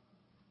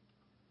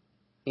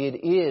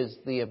 It is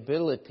the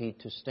ability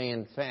to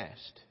stand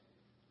fast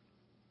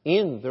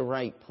in the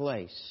right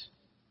place,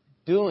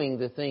 doing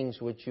the things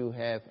which you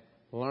have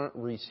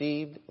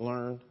received,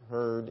 learned,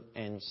 heard,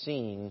 and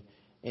seen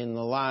in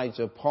the lives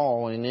of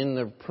Paul and in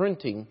the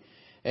printing,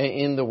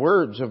 in the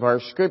words of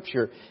our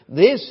Scripture.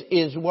 This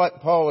is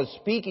what Paul is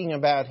speaking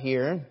about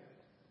here.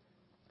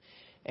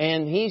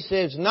 And he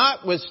says,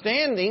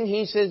 notwithstanding,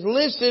 he says,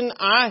 listen,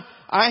 I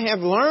have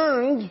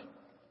learned,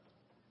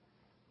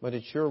 but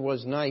it sure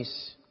was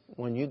nice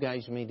when you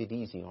guys made it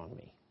easy on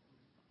me.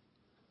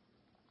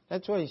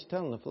 That's what he's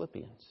telling the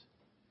Philippians.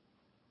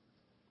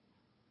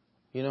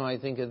 You know, I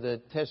think of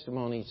the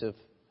testimonies of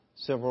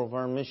several of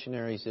our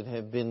missionaries that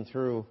have been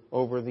through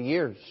over the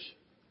years.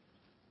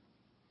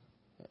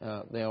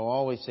 They'll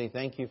always say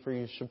thank you for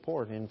your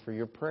support and for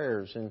your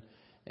prayers.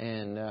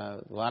 And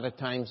a lot of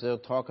times they'll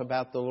talk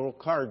about the little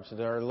cards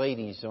that our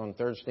ladies on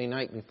Thursday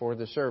night before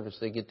the service,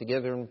 they get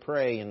together and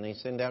pray, and they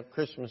send out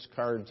Christmas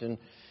cards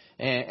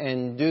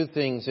and do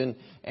things.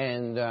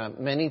 And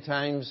many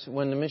times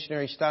when the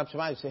missionary stops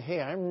by, they say,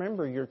 "Hey, I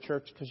remember your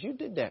church because you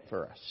did that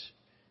for us."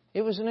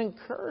 It was an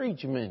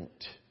encouragement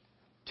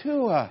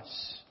to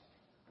us.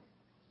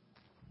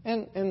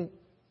 And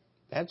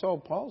that's all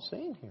Paul's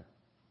saying here.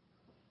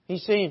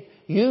 He's saying,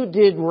 you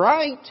did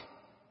right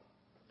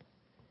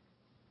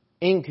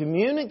in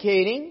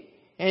communicating.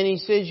 And he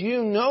says,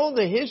 you know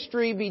the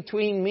history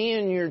between me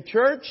and your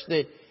church,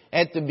 that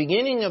at the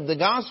beginning of the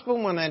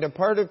gospel, when I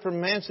departed from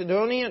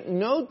Macedonia,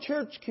 no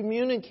church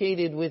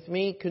communicated with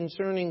me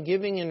concerning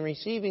giving and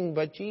receiving,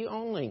 but ye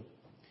only.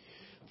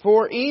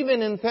 For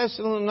even in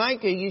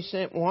Thessalonica ye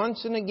sent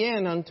once and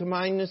again unto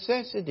my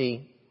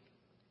necessity.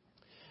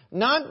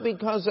 Not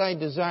because I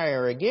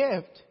desire a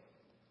gift,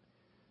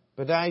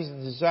 but I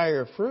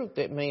desire fruit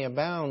that may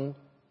abound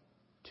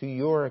to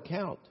your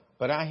account.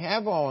 But I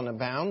have all and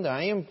abound.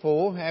 I am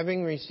full,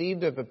 having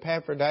received of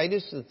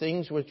Epaphroditus the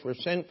things which were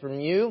sent from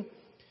you,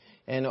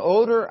 an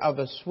odor of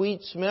a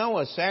sweet smell,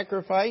 a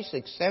sacrifice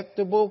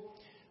acceptable,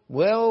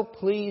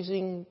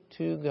 well-pleasing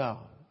to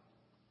God.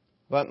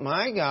 But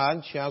my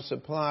God shall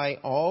supply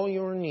all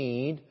your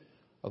need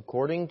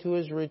according to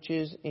His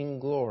riches in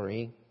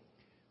glory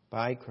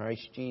by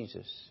Christ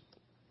Jesus.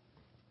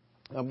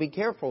 Now be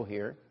careful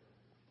here.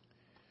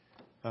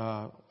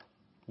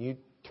 You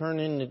turn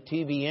in the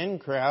TVN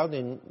crowd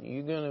and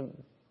you're going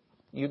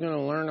to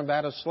learn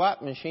about a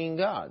slot machine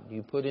God.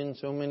 You put in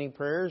so many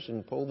prayers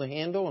and pull the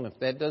handle, and if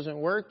that doesn't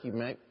work, you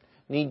might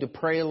need to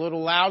pray a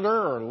little louder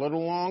or a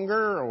little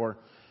longer,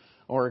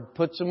 or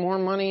put some more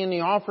money in the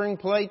offering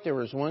plate. There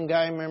was one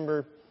guy, I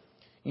remember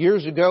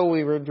years ago,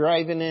 we were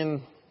driving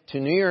in to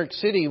New York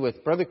City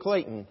with Brother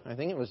Clayton. I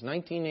think it was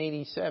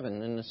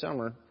 1987 in the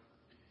summer.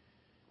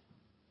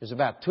 It was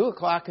about 2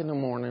 o'clock in the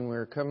morning. We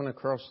were coming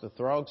across the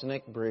Throgs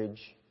Neck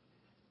Bridge.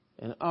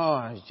 And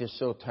I was just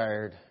so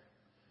tired.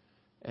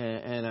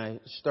 And I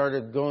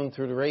started going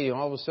through the radio.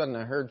 All of a sudden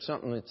I heard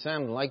something that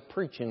sounded like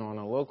preaching on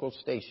a local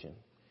station.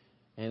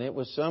 And it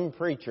was some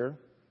preacher.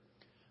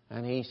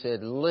 And he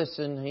said,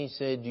 listen, he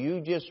said, you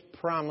just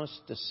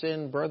promised to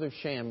send Brother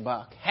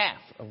Shambach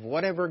half of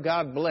whatever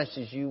God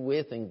blesses you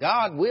with, and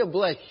God will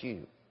bless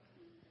you.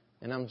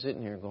 And I'm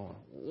sitting here going,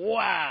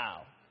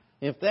 wow.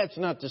 If that's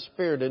not the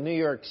spirit of New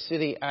York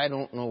City, I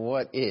don't know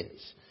what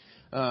is.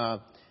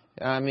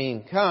 I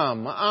mean,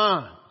 come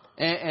on.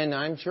 And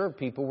I'm sure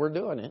people were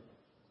doing it.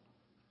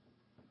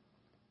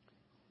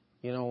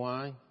 You know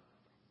why?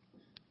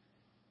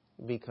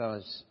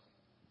 because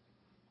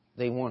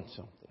they want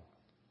something.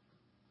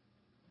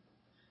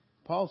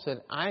 Paul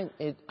said,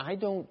 I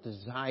don't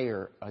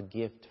desire a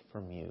gift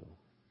from you.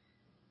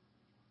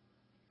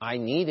 I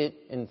need it.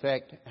 In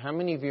fact, how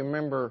many of you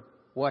remember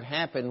what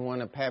happened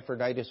when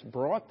Epaphroditus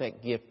brought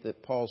that gift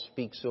that Paul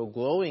speaks so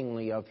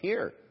glowingly of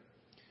here?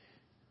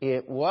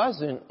 It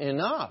wasn't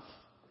enough.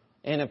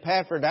 And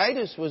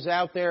Epaphroditus was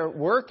out there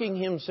working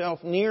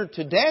himself near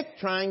to death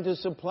trying to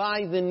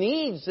supply the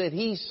needs that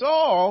he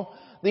saw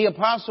the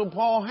Apostle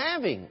Paul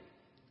having.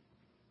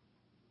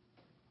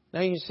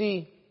 Now you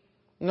see,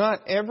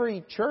 not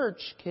every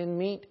church can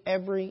meet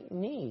every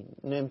need.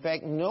 And in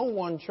fact, no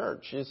one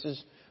church. This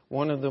is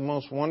one of the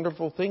most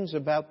wonderful things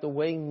about the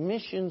way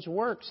missions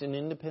works in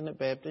independent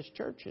Baptist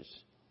churches.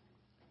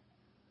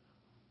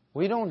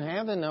 We don't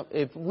have enough.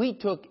 If we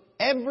took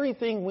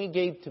everything we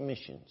gave to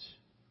missions,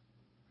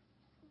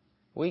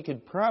 we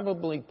could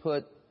probably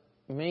put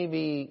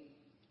maybe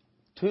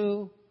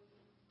 2,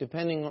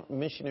 depending on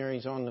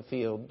missionaries on the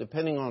field,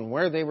 depending on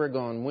where they were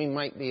going, we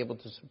might be able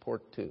to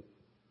support 2.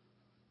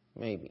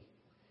 Maybe.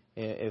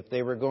 If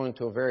they were going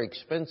to a very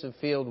expensive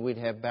field, we'd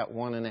have about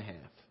 1.5.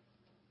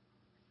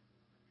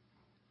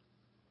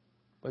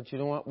 But you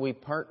know what? We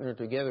partner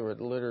together with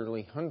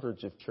literally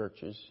hundreds of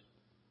churches,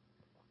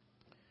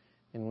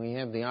 and we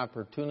have the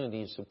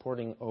opportunity of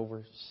supporting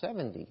over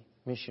 70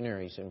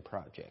 missionaries and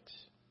projects.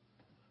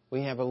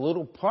 We have a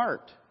little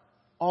part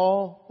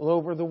all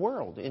over the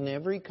world, in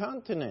every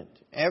continent,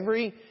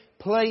 every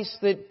place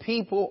that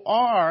people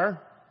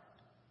are,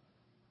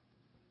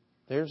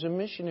 there's a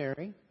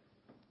missionary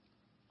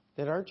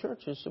that our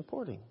church is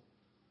supporting.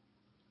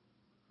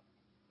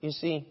 You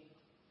see,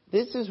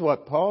 this is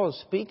what Paul is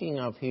speaking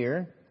of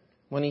here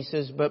when he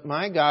says, "But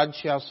my God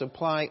shall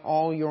supply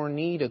all your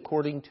need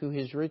according to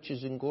His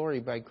riches and glory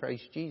by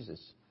Christ Jesus."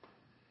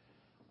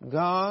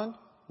 God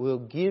will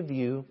give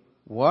you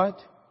what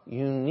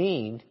you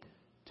need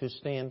to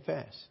stand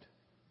fast.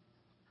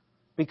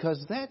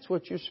 Because that's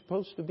what you're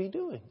supposed to be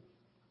doing.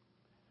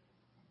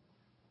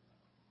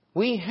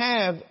 We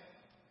have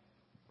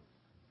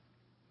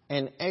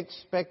an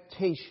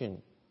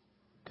expectation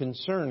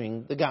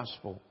concerning the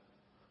gospel.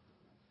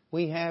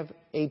 We have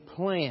a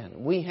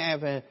plan. We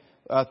have a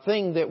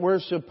thing that we're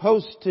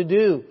supposed to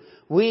do.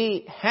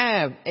 We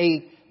have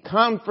a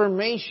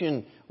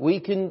confirmation. We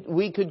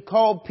could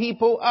call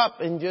people up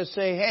and just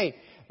say, "Hey,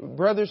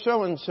 brother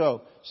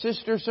so-and-so,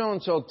 sister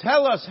so-and-so,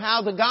 tell us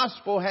how the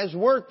gospel has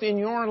worked in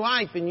your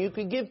life." And you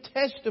could give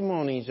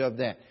testimonies of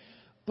that.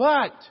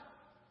 But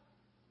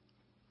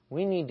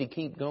we need to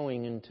keep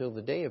going until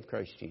the day of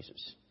Christ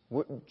Jesus.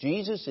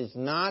 Jesus is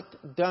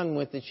not done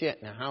with us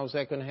yet. Now, how's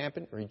that going to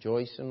happen?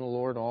 Rejoice in the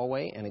Lord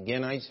always. And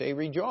again, I say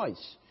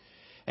rejoice.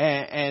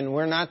 And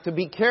we're not to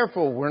be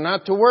careful. We're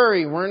not to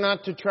worry. We're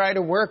not to try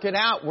to work it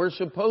out. We're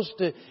supposed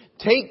to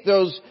take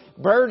those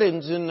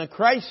burdens in the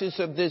crisis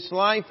of this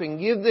life and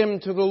give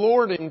them to the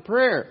Lord in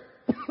prayer.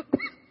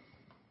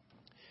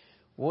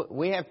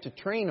 We have to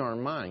train our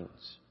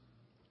minds.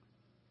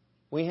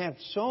 We have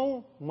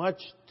so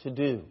much to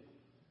do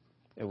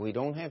that we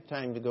don't have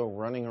time to go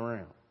running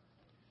around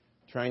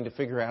trying to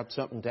figure out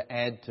something to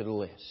add to the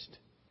list.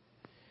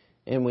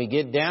 And we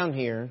get down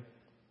here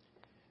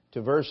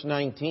to verse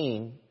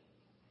 19,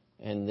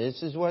 and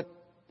this is what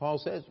Paul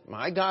says.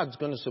 My God's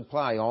going to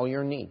supply all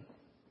your need.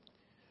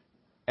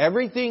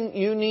 Everything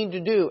you need to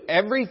do,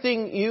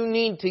 everything you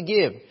need to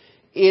give,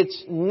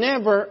 it's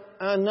never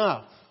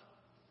enough.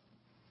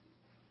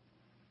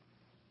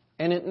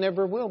 And it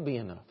never will be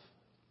enough.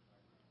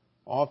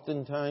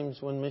 Oftentimes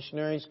when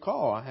missionaries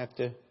call, I have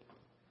to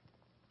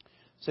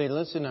say,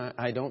 "Listen,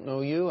 I don't know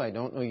you. I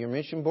don't know your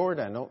mission board.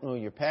 I don't know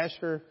your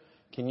pastor.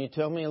 Can you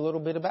tell me a little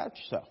bit about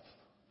yourself?"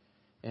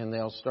 And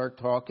they'll start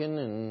talking,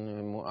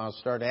 and I'll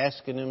start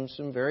asking them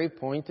some very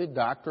pointed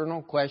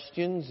doctrinal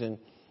questions. And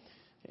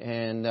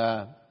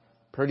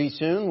pretty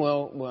soon,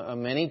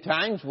 many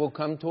times we'll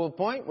come to a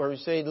point where we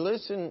say,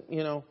 "Listen,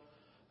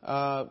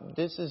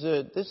 this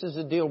is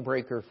a deal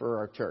breaker for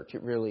our church.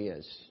 It really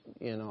is.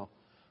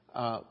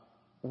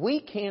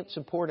 We can't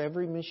support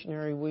every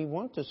missionary we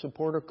want to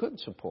support or could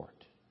support.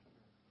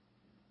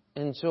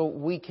 And so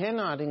we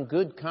cannot in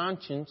good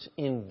conscience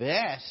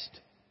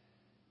invest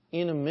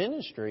in a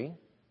ministry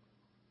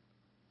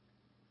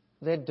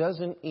that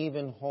doesn't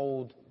even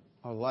hold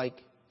a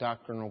like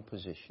doctrinal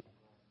position."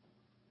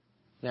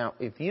 Now,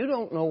 if you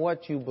don't know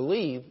what you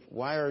believe,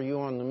 why are you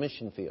on the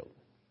mission field?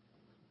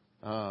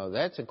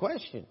 That's a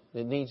question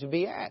that needs to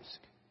be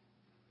asked.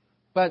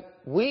 But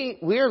we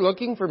are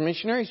looking for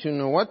missionaries who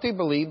know what they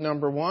believe,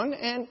 number one,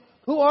 and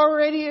who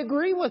already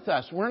agree with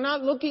us. We're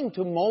not looking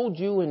to mold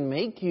you and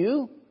make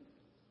you.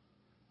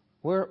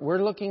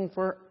 We're looking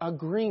for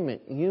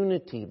agreement,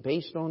 unity,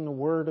 based on the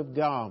Word of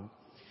God.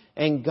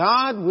 And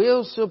God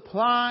will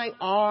supply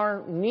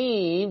our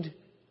need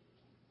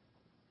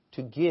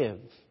to give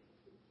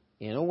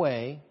in a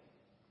way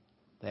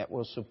that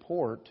will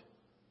support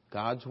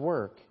God's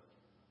work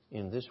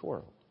in this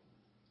world.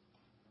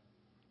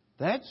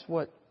 That's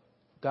what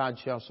God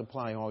shall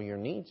supply all your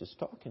needs is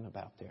talking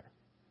about there.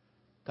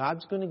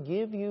 God's going to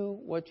give you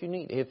what you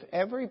need. If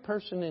every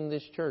person in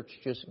this church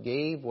just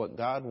gave what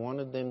God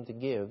wanted them to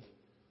give,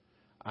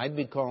 I'd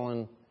be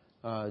calling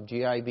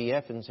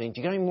GIBF and saying,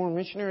 do you got any more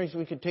missionaries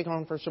we could take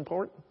on for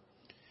support?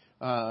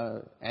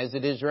 As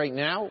it is right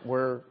now,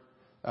 we're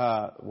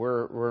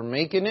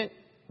making it,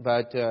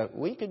 but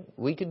we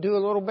could do a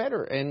little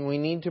better, and we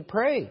need to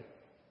pray.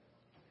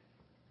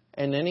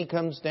 And then he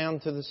comes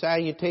down to the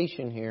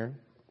salutation here.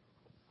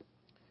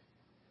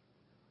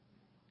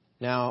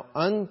 Now,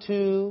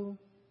 unto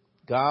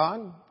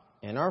God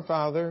and our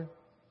Father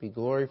be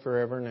glory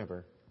forever and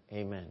ever.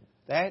 Amen.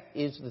 That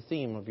is the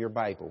theme of your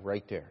Bible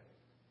right there.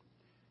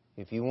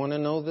 If you want to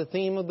know the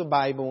theme of the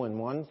Bible in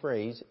one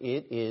phrase,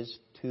 it is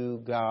to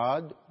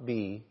God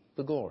be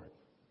the glory.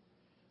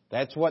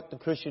 That's what the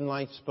Christian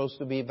life is supposed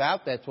to be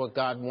about. That's what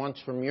God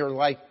wants from your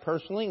life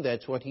personally.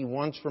 That's what He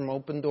wants from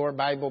Open Door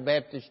Bible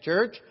Baptist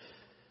Church.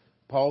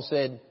 Paul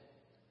said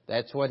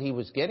that's what he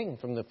was getting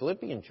from the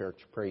Philippian church.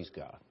 Praise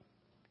God.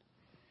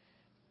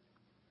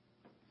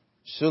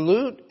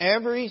 Salute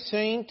every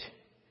saint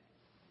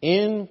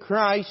in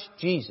Christ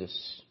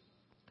Jesus.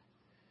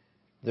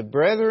 The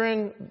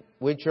brethren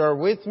which are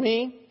with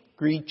me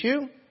greet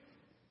you.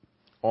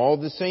 All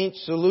the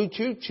saints salute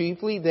you,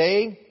 chiefly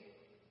they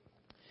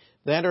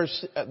that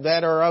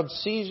are of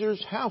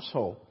Caesar's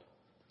household.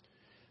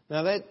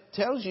 Now that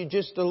tells you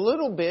just a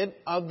little bit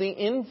of the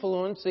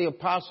influence the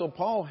Apostle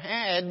Paul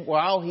had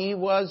while he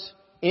was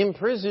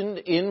imprisoned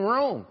in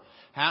Rome.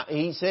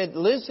 He said,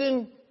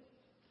 listen,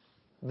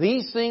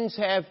 these things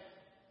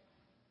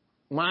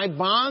my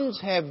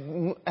bonds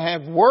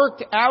have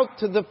worked out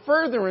to the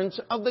furtherance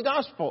of the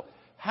gospel.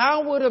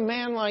 How would a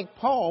man like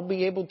Paul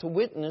be able to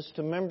witness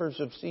to members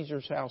of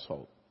Caesar's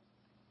household?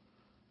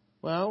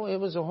 Well, it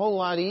was a whole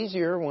lot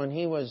easier when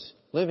he was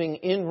living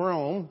in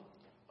Rome,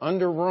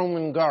 under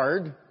Roman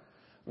guard,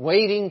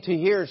 waiting to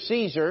hear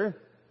Caesar.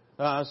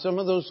 Some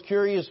of those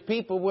curious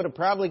people would have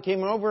probably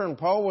came over and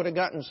Paul would have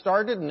gotten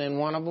started, and then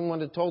one of them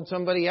would have told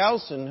somebody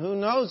else, and who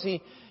knows,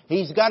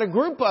 he's got a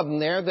group of them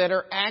there that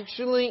are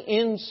actually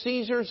in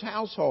Caesar's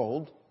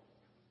household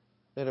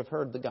that have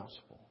heard the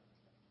gospel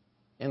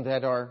and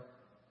that are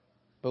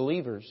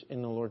believers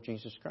in the Lord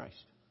Jesus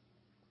Christ.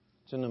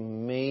 It's an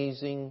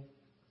amazing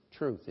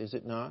truth, is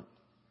it not?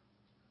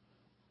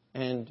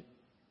 And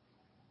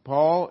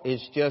Paul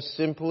is just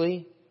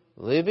simply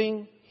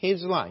living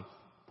his life.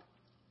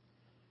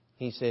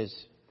 He says,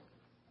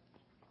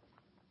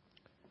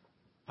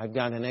 I've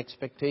got an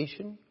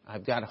expectation.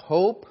 I've got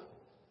hope.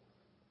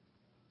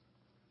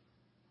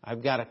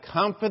 I've got a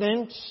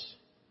confidence.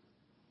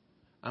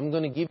 I'm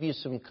going to give you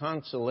some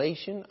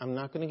consolation. I'm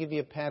not going to give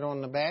you a pat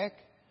on the back.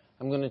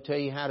 I'm going to tell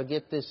you how to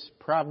get this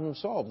problem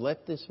solved.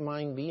 Let this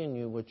mind be in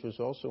you, which was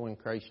also in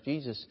Christ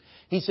Jesus.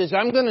 He says,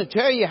 I'm going to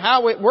tell you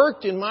how it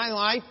worked in my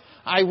life.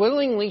 I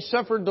willingly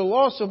suffered the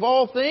loss of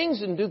all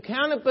things and do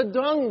count it but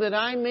dung that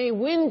I may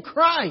win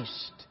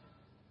Christ.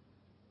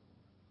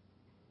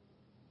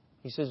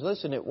 He says,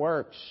 listen, it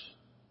works.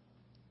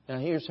 Now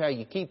here's how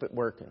you keep it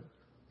working.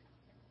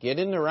 Get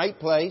in the right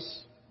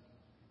place.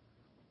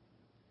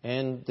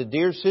 And the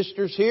dear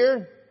sisters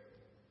here,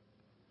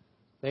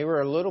 they were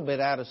a little bit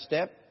out of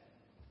step.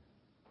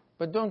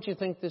 But don't you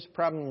think this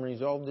problem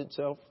resolved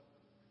itself?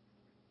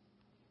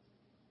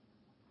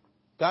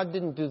 God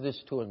didn't do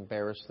this to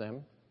embarrass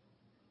them.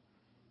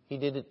 He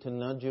did it to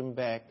nudge them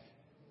back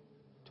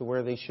to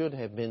where they should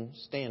have been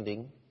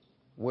standing,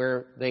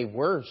 where they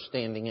were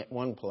standing at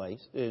one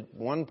point,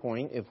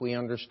 if we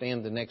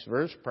understand the next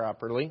verse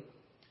properly.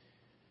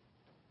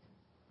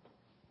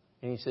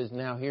 And he says,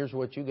 now here's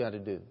what you got to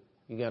do.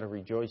 You got to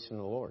rejoice in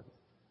the Lord.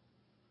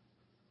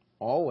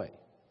 Always.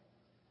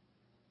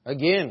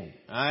 Again,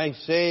 I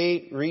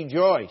say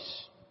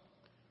rejoice.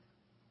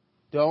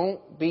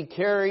 Don't be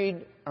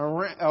carried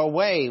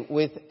away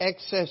with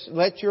excess.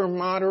 Let your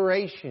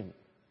moderation.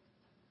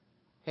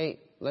 Hey,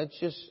 let's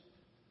just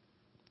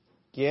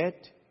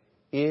get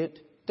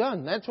it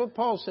done. That's what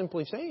Paul's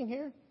simply saying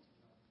here.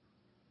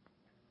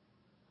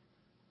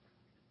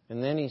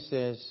 And then he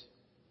says,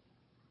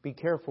 be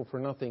careful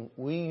for nothing.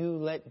 Will you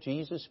let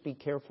Jesus be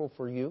careful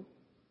for you?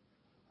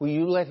 Will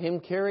you let Him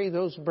carry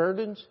those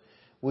burdens?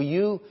 Will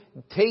you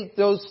take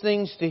those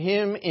things to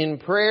Him in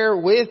prayer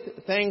with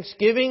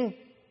thanksgiving?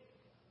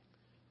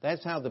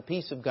 That's how the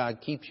peace of God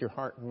keeps your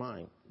heart and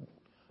mind.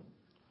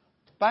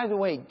 By the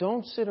way,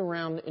 don't sit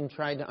around and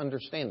try to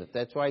understand it.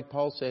 That's why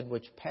Paul said,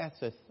 which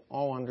passeth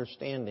all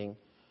understanding.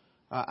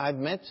 I've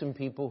met some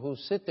people who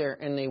sit there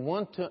and they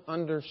want to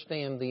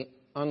understand the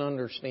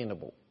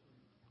ununderstandable.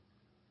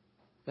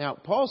 Now,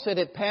 Paul said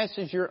it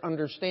passes your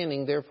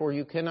understanding, therefore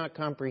you cannot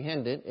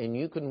comprehend it, and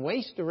you can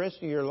waste the rest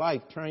of your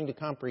life trying to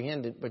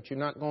comprehend it, but you're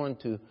not going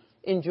to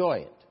enjoy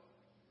it.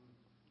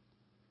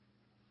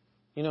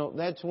 You know,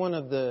 that's one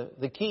of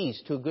the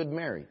keys to a good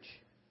marriage.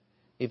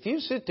 If you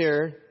sit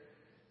there,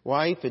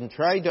 wife, and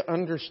try to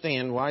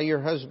understand why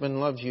your husband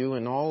loves you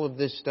and all of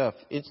this stuff,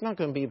 it's not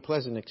going to be a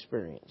pleasant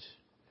experience.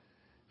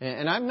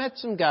 And I've met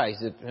some guys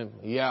that,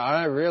 yeah,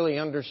 I really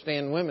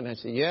understand women. I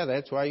say, yeah,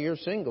 that's why you're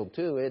single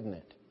too, isn't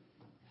it?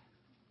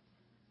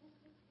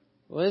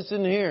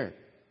 Listen here.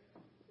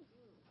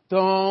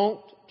 Don't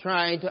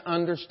try to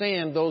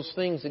understand those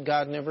things that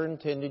God never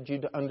intended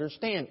you to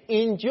understand.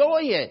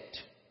 Enjoy it.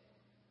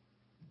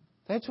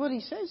 That's what He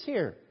says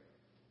here.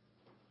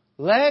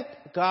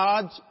 Let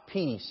God's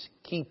peace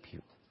keep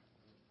you.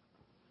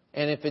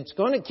 And if it's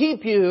going to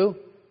keep you,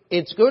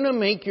 it's going to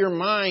make your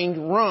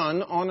mind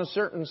run on a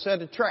certain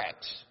set of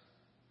tracks.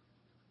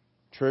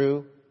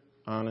 True,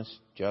 honest,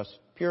 just,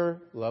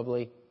 pure,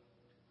 lovely,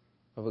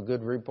 of a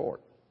good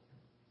report.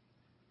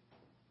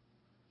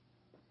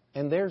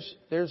 And there's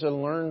a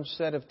learned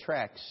set of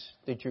tracks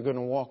that you're going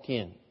to walk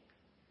in.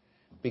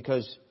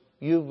 Because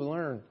you've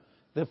learned.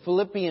 The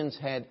Philippians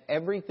had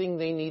everything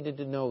they needed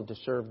to know to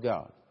serve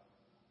God.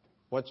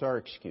 What's our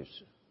excuse?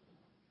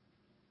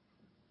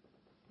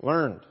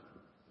 Learned,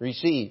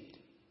 received,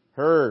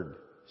 heard,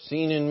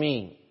 seen in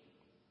me.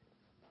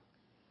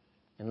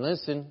 And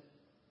listen,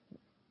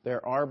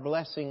 there are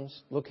blessings.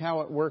 Look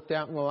how it worked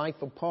out in the life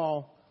of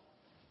Paul.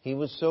 He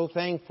was so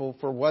thankful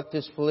for what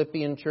this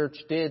Philippian church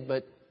did,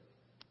 but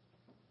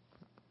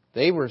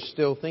they were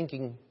still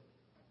thinking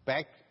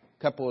back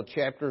a couple of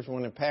chapters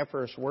when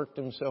Epaphras worked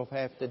himself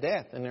half to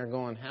death. And they're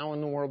going, how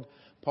in the world?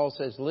 Paul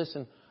says,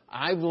 listen,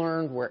 I've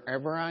learned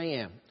wherever I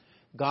am,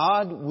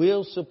 God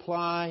will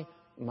supply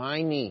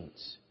my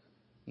needs.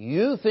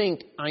 You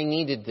think I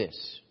needed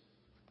this.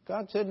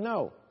 God said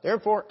no.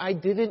 Therefore, I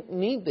didn't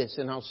need this,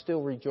 and I'll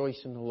still rejoice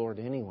in the Lord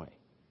anyway.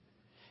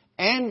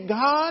 And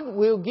God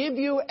will give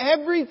you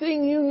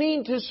everything you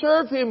need to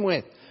serve Him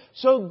with.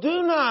 So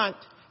do not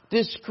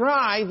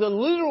descry the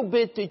little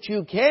bit that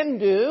you can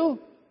do.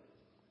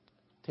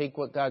 Take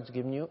what God's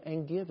given you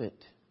and give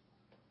it.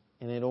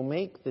 And it'll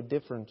make the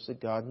difference that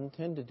God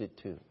intended it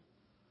to.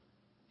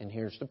 And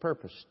here's the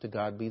purpose. To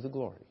God be the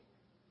glory.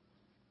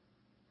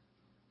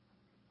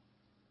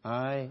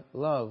 I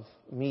love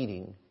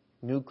meeting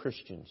new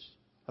Christians.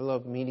 I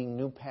love meeting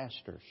new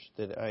pastors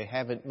that I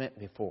haven't met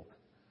before.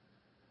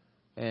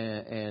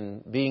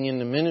 And being in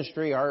the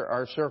ministry,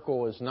 our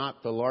circle is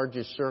not the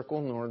largest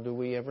circle, nor do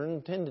we ever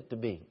intend it to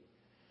be.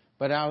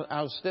 But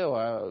I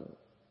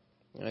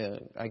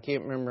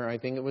can't remember, I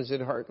think it was at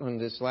Heartland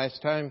this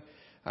last time,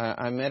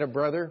 I met a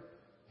brother.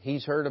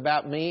 He's heard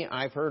about me.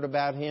 I've heard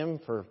about him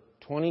for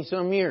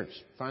 20-some years.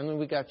 Finally,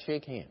 we got to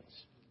shake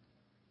hands.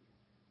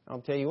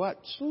 I'll tell you what,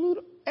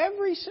 salute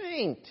every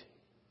saint.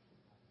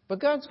 But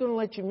God's going to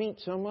let you meet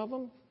some of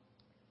them.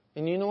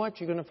 And you know what?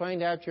 You're going to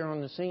find out you're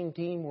on the same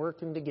team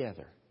working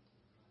together.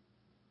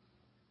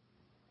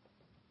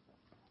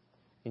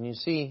 And you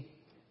see,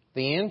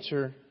 the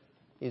answer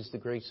is the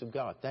grace of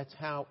God. That's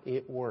how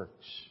it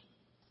works.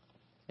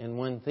 And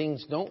when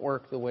things don't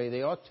work the way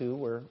they ought to,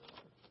 we're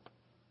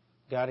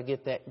got to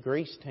get that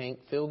grace tank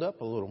filled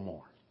up a little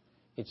more.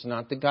 It's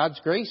not that God's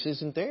grace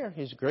isn't there.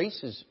 His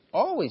grace is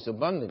always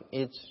abundant.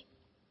 It's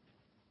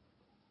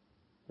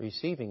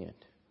receiving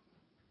it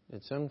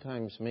that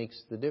sometimes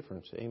makes the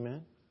difference.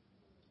 Amen?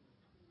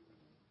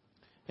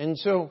 And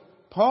so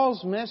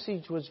Paul's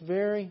message was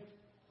very,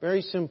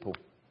 very simple.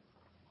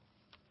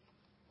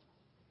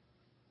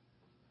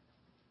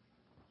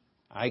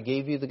 I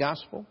gave you the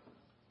gospel.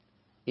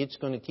 It's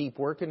going to keep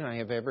working. I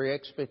have every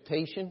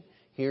expectation.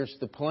 Here's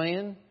the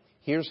plan.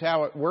 Here's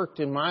how it worked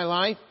in my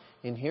life.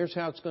 And here's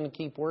how it's going to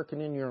keep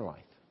working in your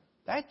life.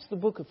 That's the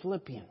book of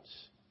Philippians.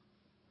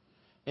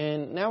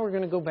 And now we're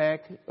going to go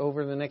back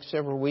over the next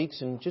several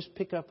weeks and just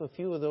pick up a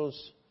few of those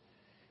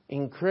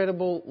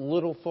incredible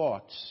little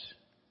thoughts.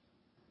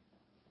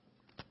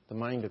 The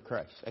mind of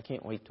Christ. I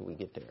can't wait till we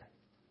get there.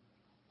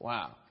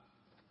 Wow.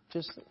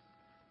 Just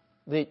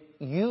that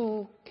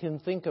you can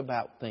think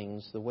about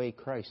things the way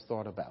Christ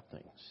thought about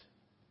things.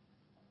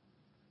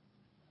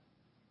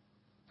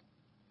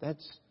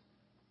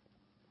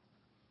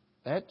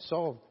 That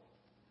solved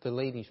the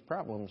lady's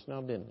problems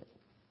now, didn't it?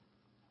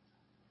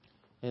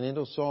 And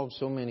it'll solve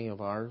so many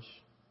of ours.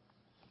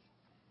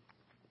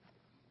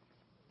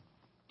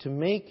 To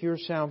make your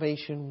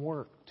salvation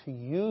work. To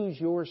use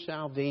your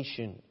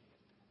salvation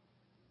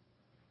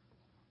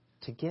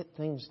to get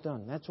things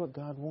done. That's what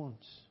God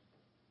wants.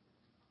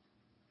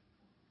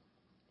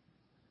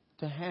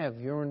 To have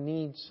your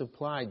needs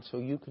supplied so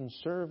you can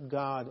serve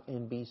God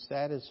and be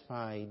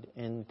satisfied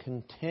and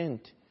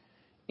content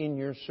in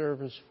your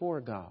service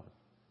for God.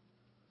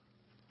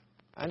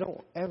 I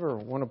don't ever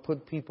want to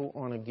put people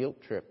on a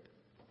guilt trip.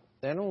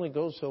 That only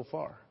goes so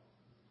far.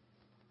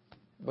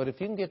 But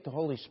if you can get the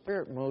Holy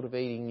Spirit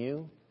motivating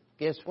you,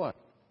 guess what?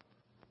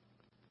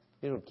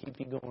 It'll keep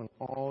you going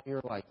all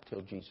your life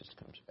till Jesus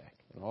comes back.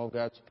 And all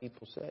God's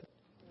people said,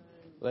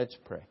 let's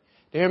pray.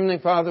 Dear Heavenly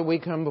Father, we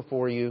come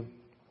before you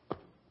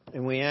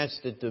and we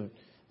ask that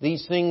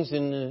these things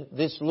in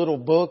this little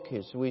book,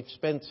 as we've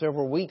spent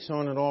several weeks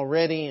on it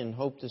already and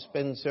hope to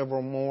spend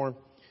several more,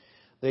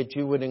 that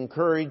you would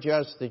encourage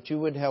us, that you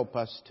would help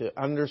us to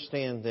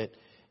understand that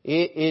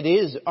it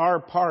is our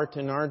part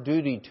and our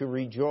duty to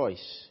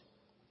rejoice,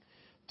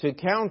 to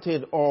count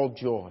it all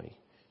joy,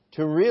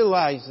 to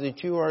realize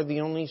that you are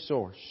the only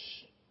source.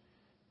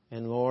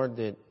 And Lord,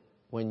 that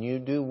when you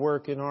do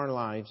work in our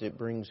lives, it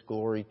brings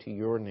glory to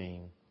your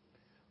name.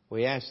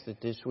 We ask that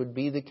this would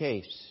be the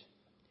case.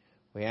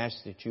 We ask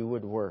that You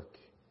would work,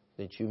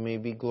 that You may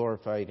be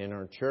glorified in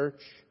our church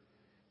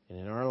and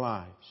in our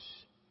lives.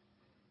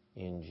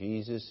 In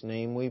Jesus'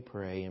 name we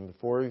pray. And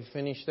before we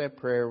finish that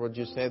prayer, we'll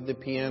just have the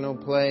piano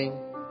playing.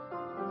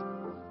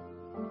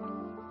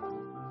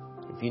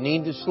 If you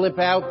need to slip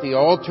out, the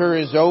altar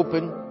is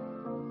open.